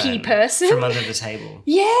Sunshine, hulky person from under the table?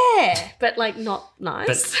 Yeah, but like not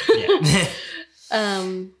nice. But yeah,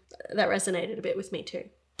 that resonated a bit with me too.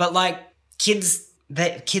 But like kids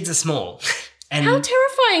are small. And how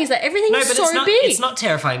terrifying is that? Everything is so big. It's not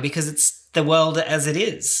terrifying because it's the world as it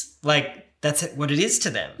is. Like, that's what it is to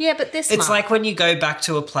them. Yeah, but it's like when you go back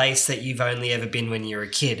to a place that you've only ever been when you're a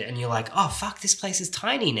kid and you're like, oh, fuck, this place is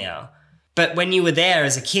tiny now. But when you were there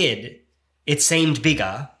as a kid, it seemed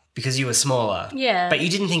bigger because you were smaller. Yeah. But you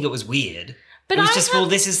didn't think it was weird. But it was well,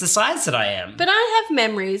 this is the size that I am. But I have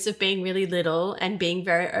memories of being really little and being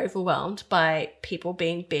very overwhelmed by people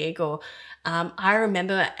being big. Or I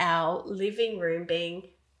remember our living room being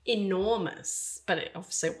enormous, but it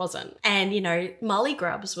obviously wasn't. And, Mully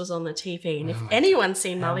Grubs was on the TV. And if anyone's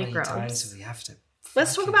seen Mully Grubs... How many times do we have to...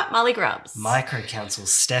 Let's talk about Mully Grubs. Micro-counsel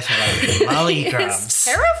Steph about Mully Grubs. It's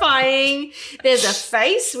terrifying. There's a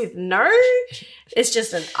face with it's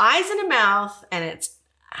just an eyes and a mouth, and it's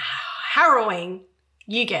harrowing.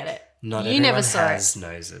 You get it. Not you everyone never saw has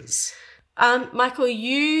noses. Michael,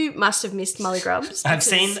 you must have missed Mully Grubs. I've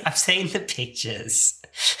seen the pictures.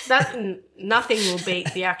 That nothing will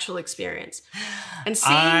beat the actual experience. And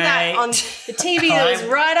seeing that on the TV that was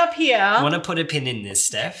right up here. I want to put a pin in this,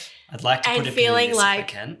 Steph. I'd like to put a pin in this like if I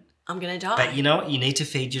can. I'm going to die. But you know what? You need to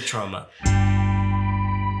feed your trauma.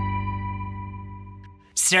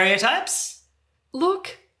 Stereotypes?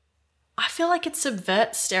 Look, I feel like it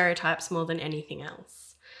subverts stereotypes more than anything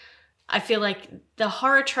else. I feel like the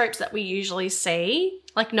horror tropes that we usually see,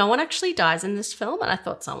 like no one actually dies in this film, and I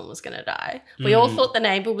thought someone was going to die. We all thought the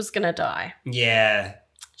neighbor was going to die. Yeah.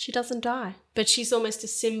 She doesn't die, but she's almost a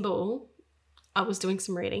symbol. I was doing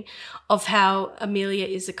some reading of how Amelia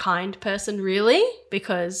is a kind person, really,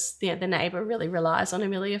 because the neighbor really relies on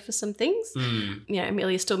Amelia for some things.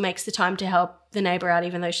 Amelia still makes the time to help the neighbor out,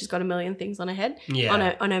 even though she's got a million things on her head,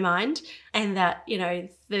 on her mind, and that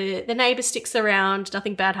the neighbor sticks around,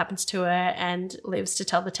 nothing bad happens to her, and lives to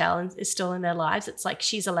tell the tale and is still in their lives. It's like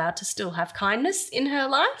she's allowed to still have kindness in her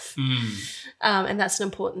life, and that's an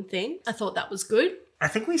important thing. I thought that was good. I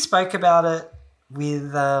think we spoke about it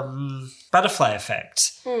with Butterfly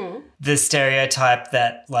Effect, the stereotype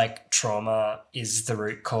that like trauma is the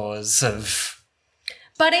root cause of...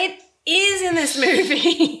 But it is in this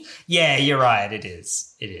movie. Yeah, you're right, it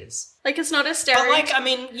is. It is. Like, it's not a stereotype. But like, I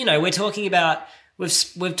mean, we're talking about...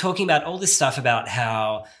 We're talking about all this stuff about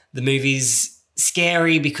how the movie's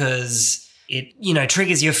scary because it,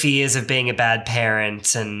 triggers your fears of being a bad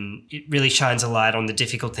parent and it really shines a light on the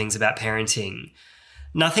difficult things about parenting.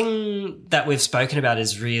 nothing that we've spoken about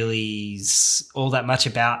is really all that much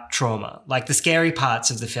about trauma. Like the scary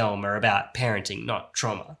parts of the film are about parenting, not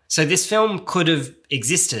trauma. So this film could have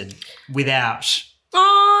existed without.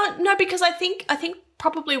 No, because I think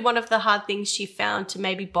probably one of the hard things she found to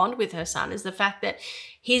maybe bond with her son is the fact that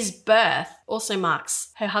his birth also marks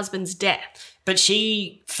her husband's death. But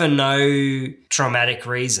she, for no traumatic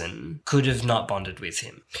reason, could have not bonded with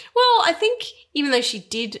him. Well, I think even though she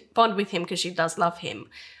did bond with him because she does love him,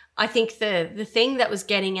 I think the thing that was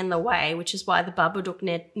getting in the way, which is why the Babadook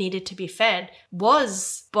needed to be fed,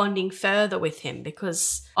 was bonding further with him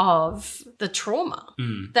because of the trauma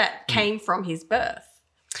that came from his birth.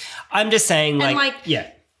 I'm just saying,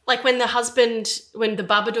 Like when the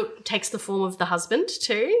Babadook takes the form of the husband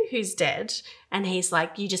too, who's dead, and he's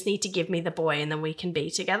like, you just need to give me the boy and then we can be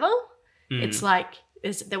together. It's like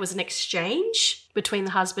there was an exchange between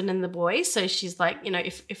the husband and the boy. So she's like,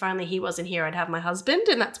 if only he wasn't here, I'd have my husband.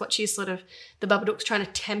 And that's what she's the Babadook's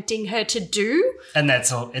tempting her to do. And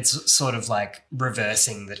that's all. It's sort of like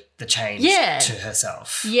reversing the change to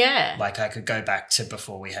herself. Yeah. Like I could go back to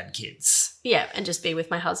before we had kids. Yeah, and just be with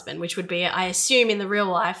my husband, which would be, I assume in the real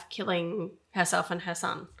life, killing herself and her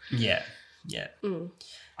son. Yeah, yeah.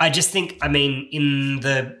 I just think, in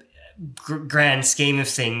the grand scheme of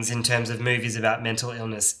things, in terms of movies about mental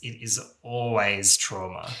illness, it is always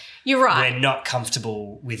trauma. You're right. We're not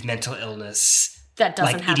comfortable with mental illness. That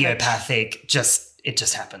doesn't happen. Idiopathic, it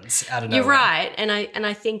just happens out of nowhere. You're right. And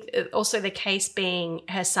I think also the case being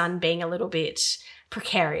her son being a little bit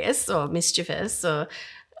precarious or mischievous or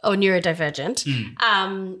neurodivergent,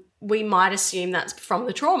 we might assume that's from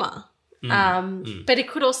the trauma. But it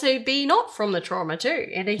could also be not from the trauma too.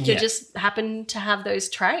 And it could just happen to have those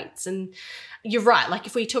traits. And you're right. Like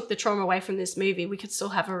if we took the trauma away from this movie, we could still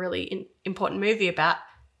have a really important movie about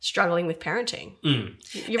struggling with parenting.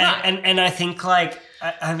 You're right. And I think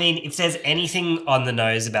if there's anything on the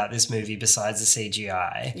nose about this movie besides the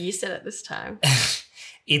CGI. You said it this time.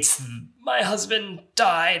 It's my husband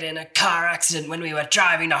died in a car accident when we were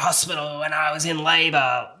driving to hospital when I was in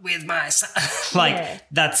labour with my son.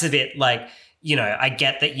 That's a bit I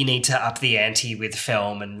get that you need to up the ante with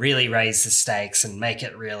film and really raise the stakes and make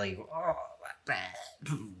it really but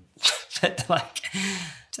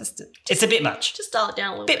it's a bit much. Just dial it down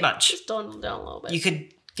a little bit. Bit much. Just dial it down a little bit. You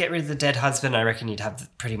could get rid of the dead husband. I reckon you'd have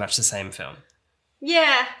pretty much the same film.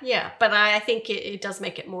 Yeah. But I think it does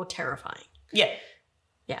make it more terrifying. Yeah.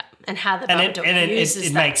 Yeah, and how the Babadook uses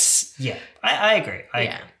it that. makes, I agree. I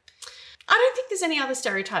agree. I don't think there's any other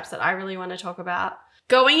stereotypes that I really want to talk about.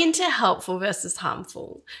 Going into helpful versus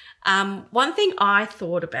harmful, one thing I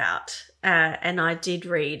thought about, and I did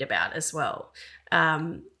read about as well,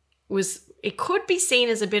 was it could be seen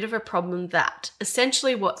as a bit of a problem that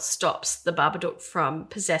essentially what stops the Babadook from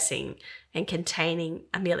possessing and containing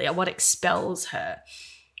Amelia, what expels her,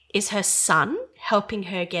 is her son helping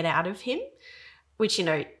her get out of him. Which,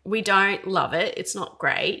 we don't love it. It's not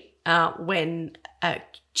great when a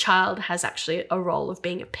child has actually a role of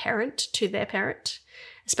being a parent to their parent,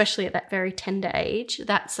 especially at that very tender age.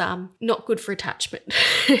 That's not good for attachment.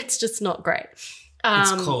 It's just not great.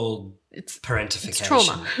 It's called parentification. It's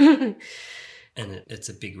trauma. And it's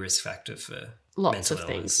a big risk factor for lots of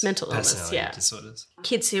things. Mental illness, disorders.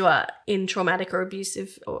 Kids who are in traumatic or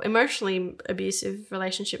abusive or emotionally abusive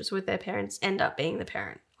relationships with their parents end up being the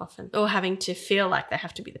parent often, or having to feel like they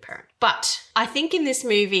have to be the parent. But I think in this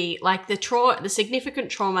movie, the significant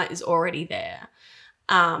trauma is already there.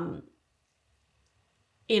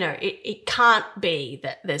 It can't be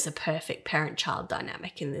that there's a perfect parent-child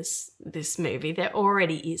dynamic in this movie. There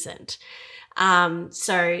already isn't.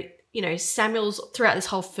 Samuel's throughout this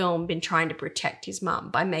whole film been trying to protect his mum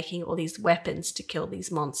by making all these weapons to kill these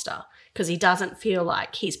monster because he doesn't feel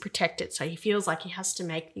like he's protected. So he feels like he has to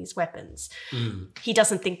make these weapons. He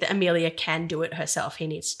doesn't think that Amelia can do it herself. He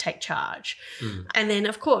needs to take charge. And then,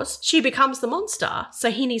 of course, she becomes the monster.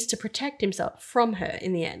 So he needs to protect himself from her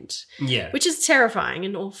in the end. Yeah. Which is terrifying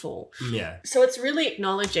and awful. Yeah. So it's really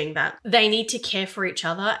acknowledging that they need to care for each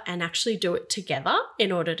other and actually do it together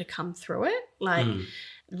in order to come through it.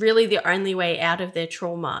 Really the only way out of their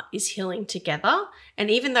trauma is healing together. And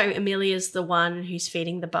even though Amelia's the one who's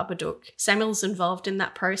feeding the Babadook, Samuel's involved in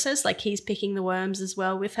that process. He's picking the worms as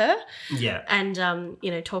well with her. Yeah. And,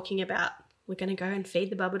 talking about we're going to go and feed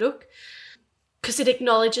the Babadook. Because it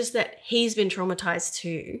acknowledges that he's been traumatized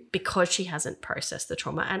too because she hasn't processed the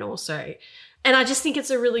trauma. And I just think it's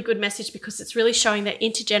a really good message because it's really showing that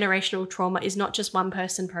intergenerational trauma is not just one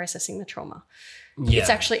person processing the trauma. Yeah. It's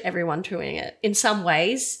actually everyone doing it in some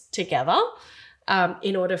ways together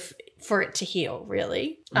in order for it to heal,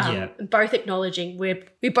 really. Yeah. Both acknowledging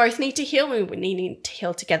we both need to heal. We need to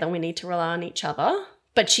heal together. We need to rely on each other.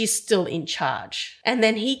 But she's still in charge. And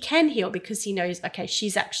then he can heal because he knows, okay,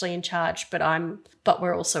 she's actually in charge, but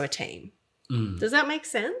we're also a team. Does that make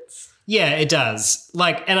sense? Yeah, it does.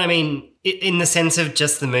 Like, and I mean, in the sense of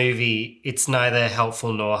just the movie, it's neither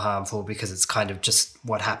helpful nor harmful because it's kind of just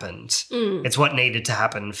what happened. It's what needed to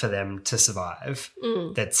happen for them to survive,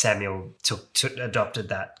 that Samuel adopted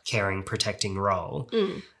that caring, protecting role.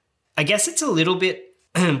 I guess it's a little bit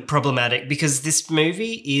problematic because this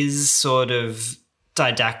movie is sort of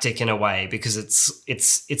didactic in a way because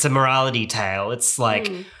it's a morality tale. It's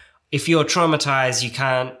like if you're traumatized, you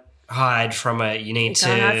can't hide from it. You need to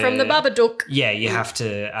hide from the Babadook. Yeah, you have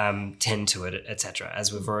to tend to it, etc.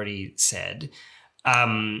 As we've already said.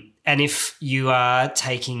 And if you are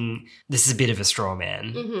taking this is a bit of a straw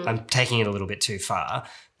man. I'm taking it a little bit too far.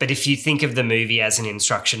 But if you think of the movie as an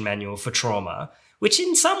instruction manual for trauma, which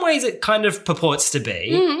in some ways it kind of purports to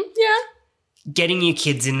be. Yeah. Getting your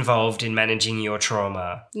kids involved in managing your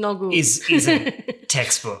trauma Not good. isn't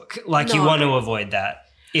textbook. Like you want to avoid that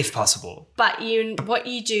if possible. But what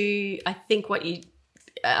you do, I think we're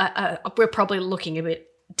probably looking a bit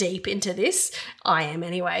deep into this. I am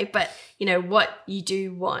anyway. But, what you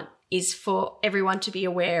do want is for everyone to be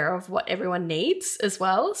aware of what everyone needs as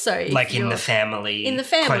well. So like in the family,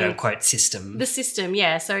 quote unquote system. The system,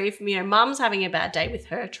 yeah. So if, mum's having a bad day with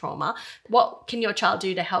her trauma, what can your child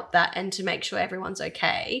do to help that and to make sure everyone's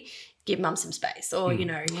okay? Give mum some space or,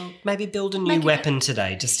 Well, maybe build a new weapon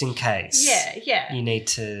today just in case. Yeah. You need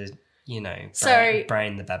to,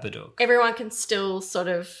 brain the Babadook. Everyone can still sort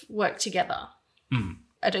of work together.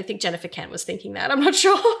 I don't think Jennifer Kent was thinking that. I'm not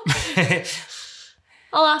sure.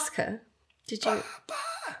 I'll ask her. Did you?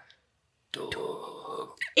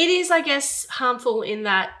 It is, I guess, harmful in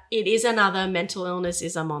that it is another mental illness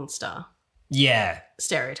is a monster. Yeah.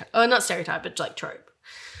 Stereotype. Oh, not stereotype, but like trope.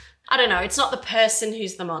 I don't know. It's not the person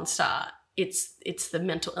who's the monster. It's the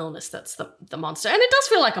mental illness that's the monster. And it does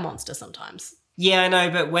feel like a monster sometimes. Yeah, I know,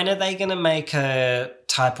 but when are they going to make a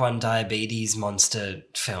type 1 diabetes monster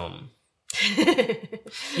film?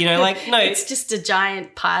 No. It's just a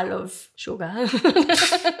giant pile of sugar.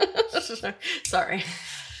 Sorry.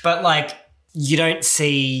 But you don't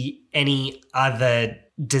see any other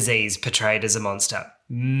disease portrayed as a monster.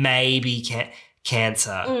 Maybe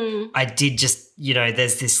cancer. I did just,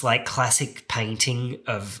 there's this classic painting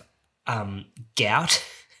of gout.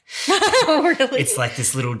 Oh, really? It's like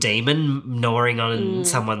this little demon gnawing on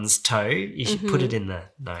someone's toe. You should put it in the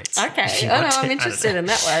notes. Okay. I'm interested in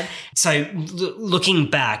that one. So looking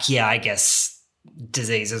back, yeah, I guess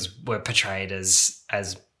diseases were portrayed as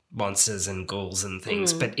monsters and ghouls and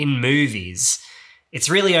things. But in movies, it's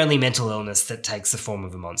really only mental illness that takes the form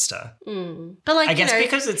of a monster. But I guess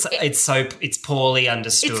because it's poorly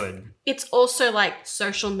understood. It's also like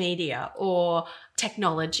social media or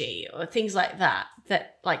technology or things like that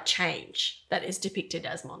change that is depicted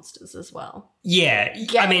as monsters as well. Yeah.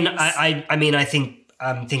 Games. I think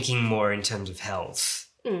I'm thinking more in terms of health.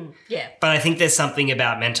 Yeah. But I think there's something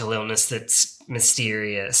about mental illness that's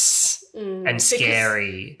mysterious and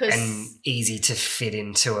scary and easy to fit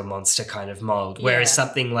into a monster kind of mold. Whereas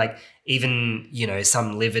something like even,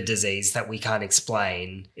 some liver disease that we can't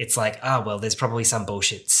explain, it's like, there's probably some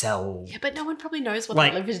bullshit cell. Yeah, but no one probably knows what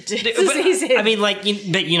the liver disease is. I mean,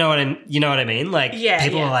 but you know what I mean?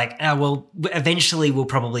 People are like, eventually we'll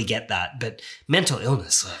probably get that. But mental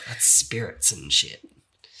illness, that's spirits and shit.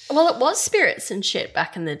 Well, it was spirits and shit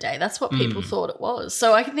back in the day. That's what people thought it was.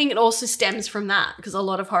 So I think it also stems from that because a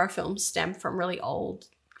lot of horror films stem from really old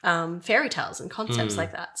fairy tales and concepts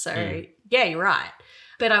like that. So, yeah, you're right.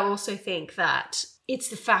 But I also think that it's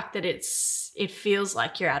the fact that it feels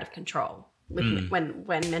like you're out of control. When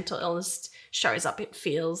mental illness shows up, it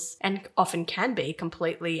feels and often can be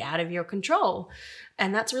completely out of your control.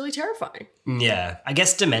 And that's really terrifying. Yeah. I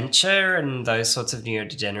guess dementia and those sorts of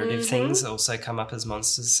neurodegenerative things also come up as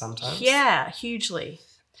monsters sometimes. Yeah, hugely.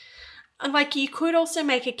 And you could also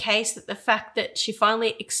make a case that the fact that she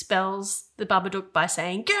finally expels the Babadook by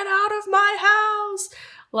saying, "Get out of my house!"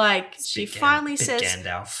 She finally says,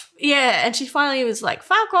 Gandalf. Yeah, and she finally was like,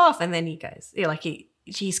 "Fuck off!" And then he goes,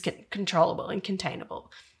 he's controllable and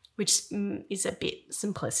containable, which is a bit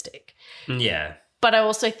simplistic. Yeah. But I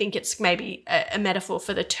also think it's maybe a metaphor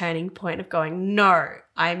for the turning point of going, no,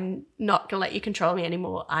 I'm not going to let you control me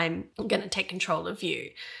anymore. I'm going to take control of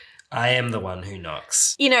you. I am the one who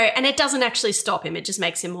knocks. And it doesn't actually stop him. It just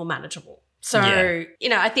makes him more manageable. So,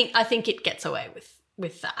 I think it gets away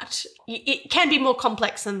with that. It can be more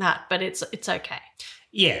complex than that, but it's okay.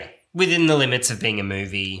 Yeah. Within the limits of being a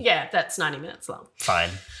movie. Yeah, that's 90 minutes long.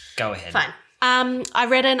 Fine. Go ahead. Fine. I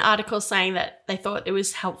read an article saying that they thought it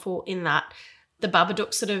was helpful in that the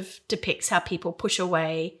Babadook sort of depicts how people push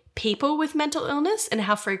away people with mental illness and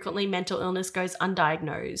how frequently mental illness goes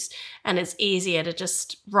undiagnosed, and it's easier to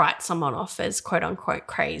just write someone off as quote unquote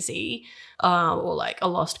crazy or like a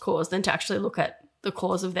lost cause than to actually look at the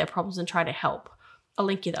cause of their problems and try to help. I'll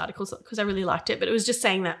link you the articles because I really liked it, but it was just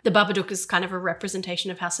saying that the Babadook is kind of a representation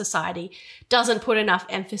of how society doesn't put enough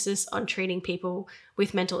emphasis on treating people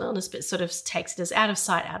with mental illness, but sort of takes it as out of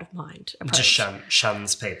sight, out of mind approach. Just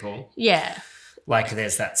shuns people. Yeah. Like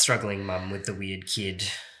there's that struggling mum with the weird kid.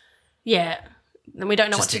 Yeah. And we don't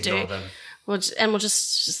know what to do. Them. We'll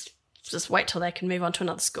just wait till they can move on to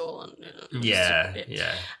another school. And yeah.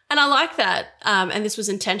 And I like that. And this was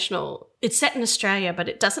intentional. It's set in Australia, but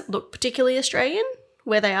it doesn't look particularly Australian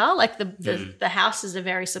where they are. Like the houses are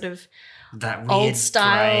very sort of that weird old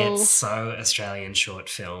style. Grey, so Australian short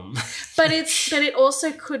film. but it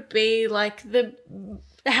also could be like the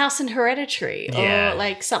house in Hereditary or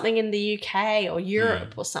like something in the UK or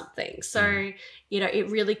Europe or something. So, you know, it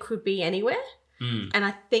really could be anywhere. And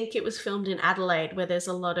I think it was filmed in Adelaide where there's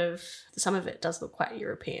a lot of, some of it does look quite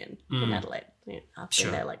European in Adelaide. Yeah, I've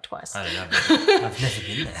been there like twice. I don't know. I've never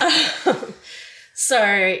been there.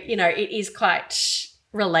 So, you know, it is quite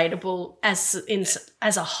relatable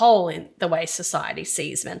as a whole in the way society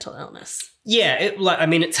sees mental illness. Yeah,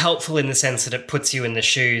 it's helpful in the sense that it puts you in the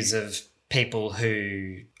shoes of people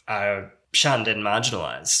who are shunned and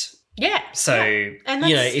marginalised. Yeah. So, And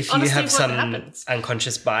you know, if you have some happens.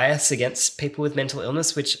 unconscious bias against people with mental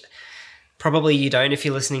illness, which probably you don't if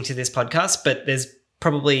you're listening to this podcast, but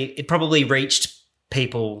it probably reached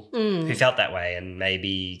people who felt that way and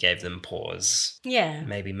maybe gave them pause. Yeah.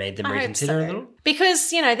 Maybe made them reconsider a little.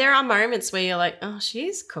 Because, you know, there are moments where you're like, oh,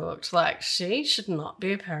 she's cooked. Like, she should not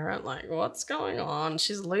be a parent. Like, what's going on?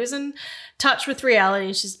 She's losing touch with reality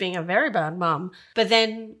and she's being a very bad mum. But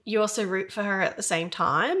then you also root for her at the same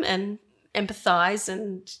time and empathise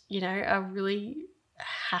and, you know, are really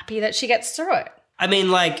happy that she gets through it. I mean,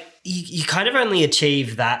 like, you kind of only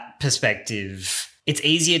achieve that perspective. It's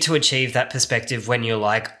easier to achieve that perspective when you're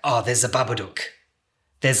like, oh, there's a Babadook.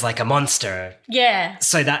 There's like a monster. Yeah.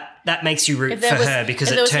 So that makes you root for her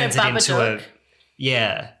because it turns it into a...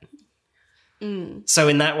 Yeah. So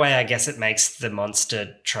in that way, I guess it makes the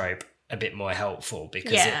monster trope a bit more helpful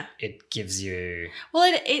because it gives you... Well,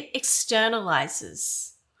 it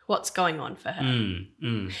externalizes what's going on for her.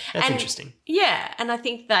 That's interesting. Yeah, and I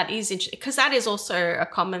think that is interesting because that is also a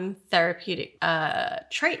common therapeutic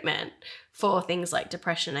treatment for things like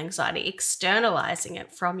depression, anxiety. Externalizing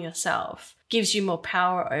it from yourself gives you more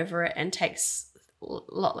power over it and takes a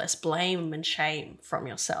lot less blame and shame from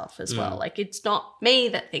yourself as well. Like, it's not me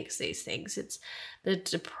that thinks these things. It's the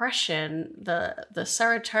depression, the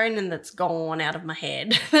serotonin that's gone out of my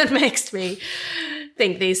head that makes me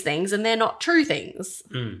think these things, and they're not true things.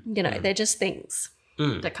 You know, they're just things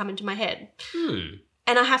that come into my head.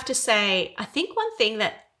 And I have to say, I think one thing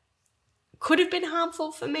that could have been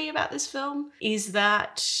harmful for me about this film is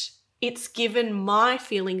that it's given my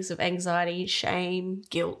feelings of anxiety, shame,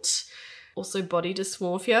 guilt, also body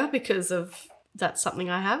dysmorphia, because of that's something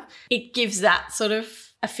I have. It gives that sort of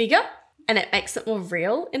a figure and it makes it more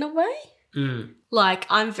real in a way. Like,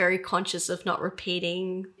 I'm very conscious of not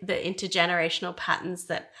repeating the intergenerational patterns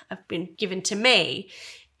that have been given to me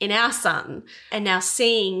in our son, and now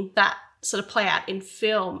seeing that sort of play out in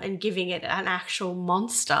film and giving it an actual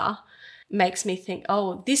monster makes me think,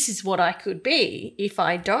 oh, this is what I could be if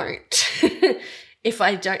I don't. If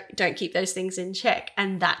I don't keep those things in check.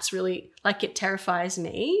 And that's really, like, it terrifies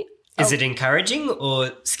me. Is it encouraging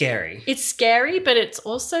or scary? It's scary, but it's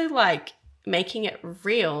also like making it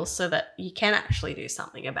real so that you can actually do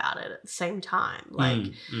something about it at the same time.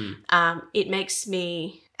 Like, it makes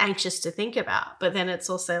me anxious to think about, but then it's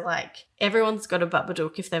also like everyone's got a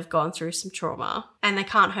Babadook if they've gone through some trauma, and they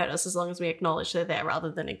can't hurt us as long as we acknowledge they're there rather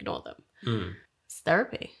than ignore them. It's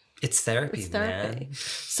therapy. It's therapy, man.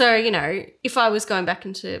 So, you know, if I was going back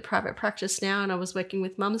into private practice now and I was working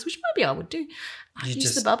with mums, which maybe I would do, I'd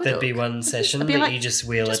use the Babadook. There'd be one session that like, you just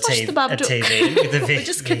wheel just a TV with a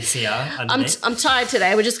VCR underneath. I'm tired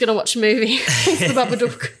today. We're just going to watch a movie. It's the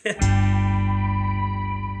Babadook.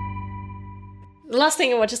 The last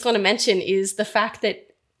thing I just want to mention is the fact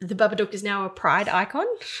that the Babadook is now a pride icon.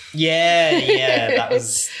 Yeah.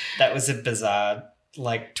 That was a bizarre,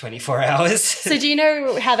 like, 24 hours. So do you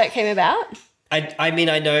know how that came about? I mean,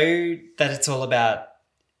 I know that it's all about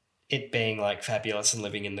it being, like, fabulous and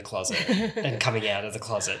living in the closet and coming out of the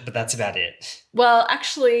closet, but that's about it. Well,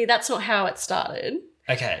 actually, that's not how it started.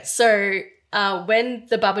 Okay. So when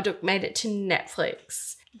the Babadook made it to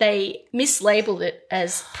Netflix, they mislabeled it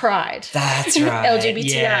as Pride. That's right.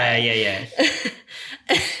 LGBTI. Yeah.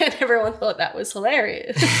 And everyone thought that was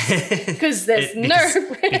hilarious because there's no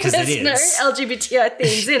LGBTI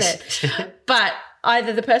themes in it. But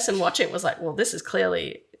either the person watching it was like, well, this is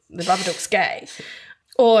clearly the Babadook's gay,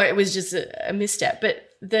 or it was just a misstep. But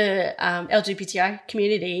the LGBTI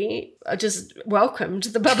community just welcomed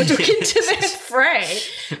the Babadook into their fray.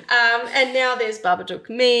 And now there's Babadook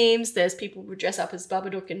memes. There's people who dress up as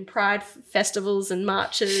Babadook in Pride festivals and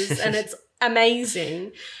marches, and it's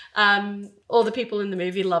amazing. All the people in the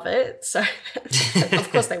movie love it, so of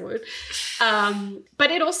course they would.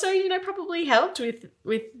 But it also, probably helped with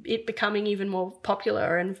it becoming even more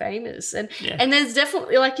popular and famous. And there's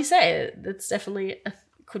definitely, like you say, that's definitely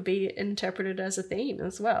could be interpreted as a theme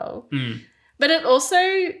as well. But it also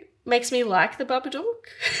makes me like the Babadook.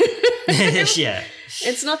 Yeah,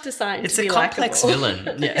 it's not designed it's to be a complex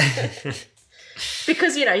villain. Yeah.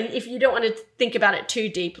 Because, if you don't want to think about it too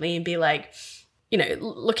deeply and be like,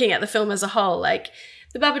 looking at the film as a whole, like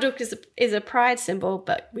the Babadook is a pride symbol,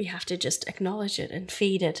 but we have to just acknowledge it and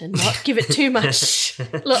feed it and not give it too much,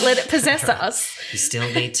 not let it possess us. You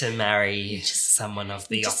still need to marry someone of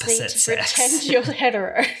the opposite sex. Pretend you're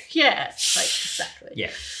hetero. Yeah, exactly.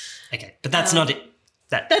 Yeah. Okay, but that's not it.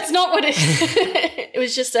 That's not what it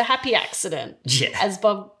was just a happy accident, as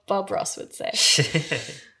Bob Ross would say.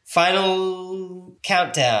 Final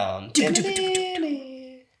countdown.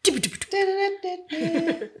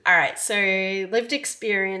 All right, so lived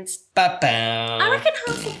experience. Ba-bam. I reckon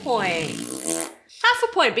half a point. Half a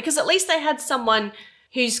point, because at least they had someone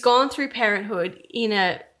who's gone through parenthood in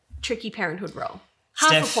a tricky parenthood role.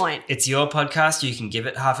 Half a point. It's your podcast. You can give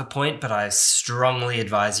it half a point, but I strongly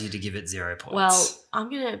advise you to give it 0 points. Well, I'm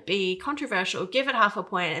going to be controversial, give it half a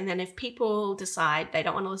point, and then if people decide they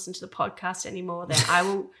don't want to listen to the podcast anymore, then I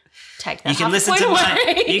will take that you can half listen a point to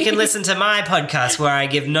away. You can listen to my podcast where I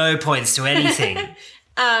give no points to anything.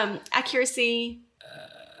 Accuracy.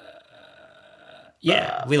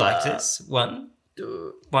 Yeah, we like this. One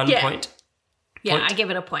point. Yeah, I give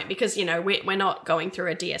it a point because, we're not going through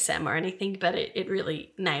a DSM or anything, but it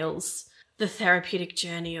really nails the therapeutic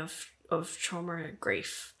journey of trauma and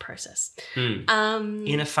grief process. In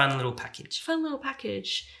a fun little package.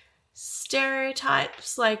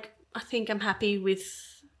 Stereotypes, I think I'm happy with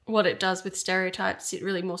what it does with stereotypes. It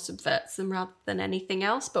really more subverts them rather than anything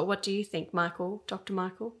else. But what do you think, Michael, Dr.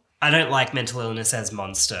 Michael? I don't like mental illness as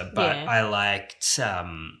monster, but Yeah. I liked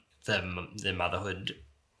the motherhood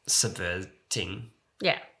subverting.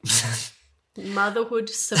 Yeah. Motherhood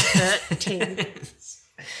subverting.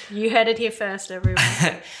 You heard it here first, everyone.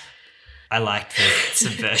 I liked the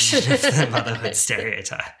subversion of the motherhood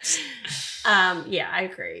stereotypes. Yeah, I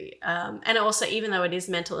agree. And also, even though it is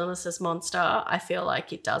mental illness as monster, I feel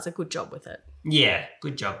like it does a good job with it. Yeah,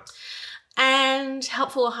 good job. And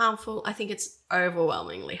helpful or harmful, I think it's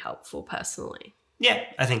overwhelmingly helpful personally. Yeah,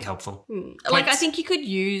 I think helpful. I think you could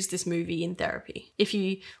use this movie in therapy if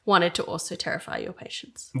you wanted to also terrify your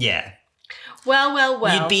patients. Yeah. Well.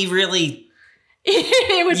 You'd be really...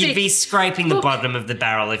 You'd be scraping the bottom of the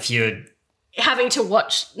barrel if you're... having to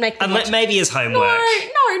make them watch. Maybe as homework.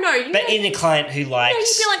 No. But in a client who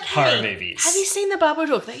likes you'd be like, horror movies. Have you seen the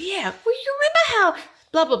Babadook? Like, yeah. Well, you remember how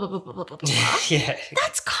blah, blah, blah, blah, blah, blah, blah. Yeah.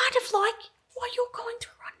 That's kind of like what you're going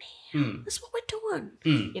through right now. That's what we're doing,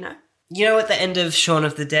 You know, at the end of Shaun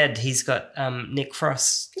of the Dead, he's got Nick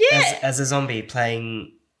Frost as a zombie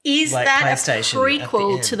playing Is that PlayStation a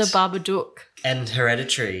prequel to the Babadook? And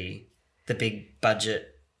Hereditary, the big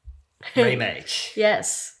budget remake.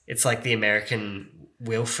 Yes. It's like the American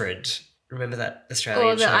Wilfred. Remember that Australian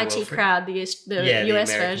or the show, IT Wilfred? Crowd, the US the American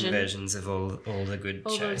version. versions of all the good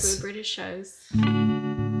All shows. the good British shows.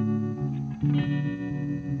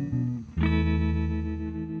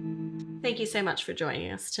 Thank you so much for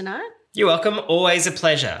joining us tonight. You're welcome. Always a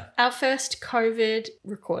pleasure. Our first COVID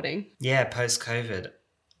recording. Yeah, post-COVID.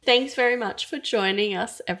 Thanks very much for joining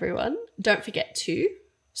us, everyone. Don't forget to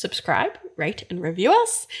subscribe, rate and review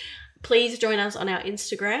us. Please join us on our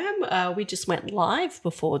Instagram. We just went live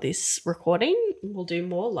before this recording. We'll do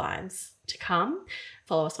more lives to come.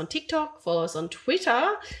 Follow us on TikTok, follow us on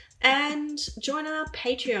Twitter, and join our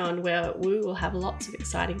Patreon where we will have lots of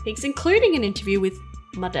exciting things, including an interview with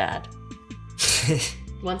my dad.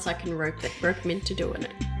 Once I can rope him into doing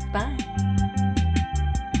it. Bye.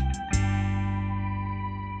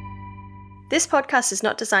 This podcast is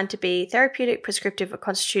not designed to be therapeutic, prescriptive, or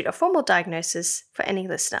constitute a formal diagnosis for any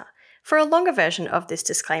listener. For a longer version of this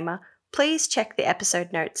disclaimer, please check the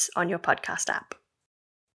episode notes on your podcast app.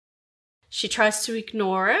 She tries to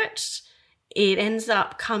ignore it. It ends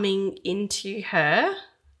up coming into her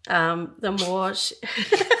the more she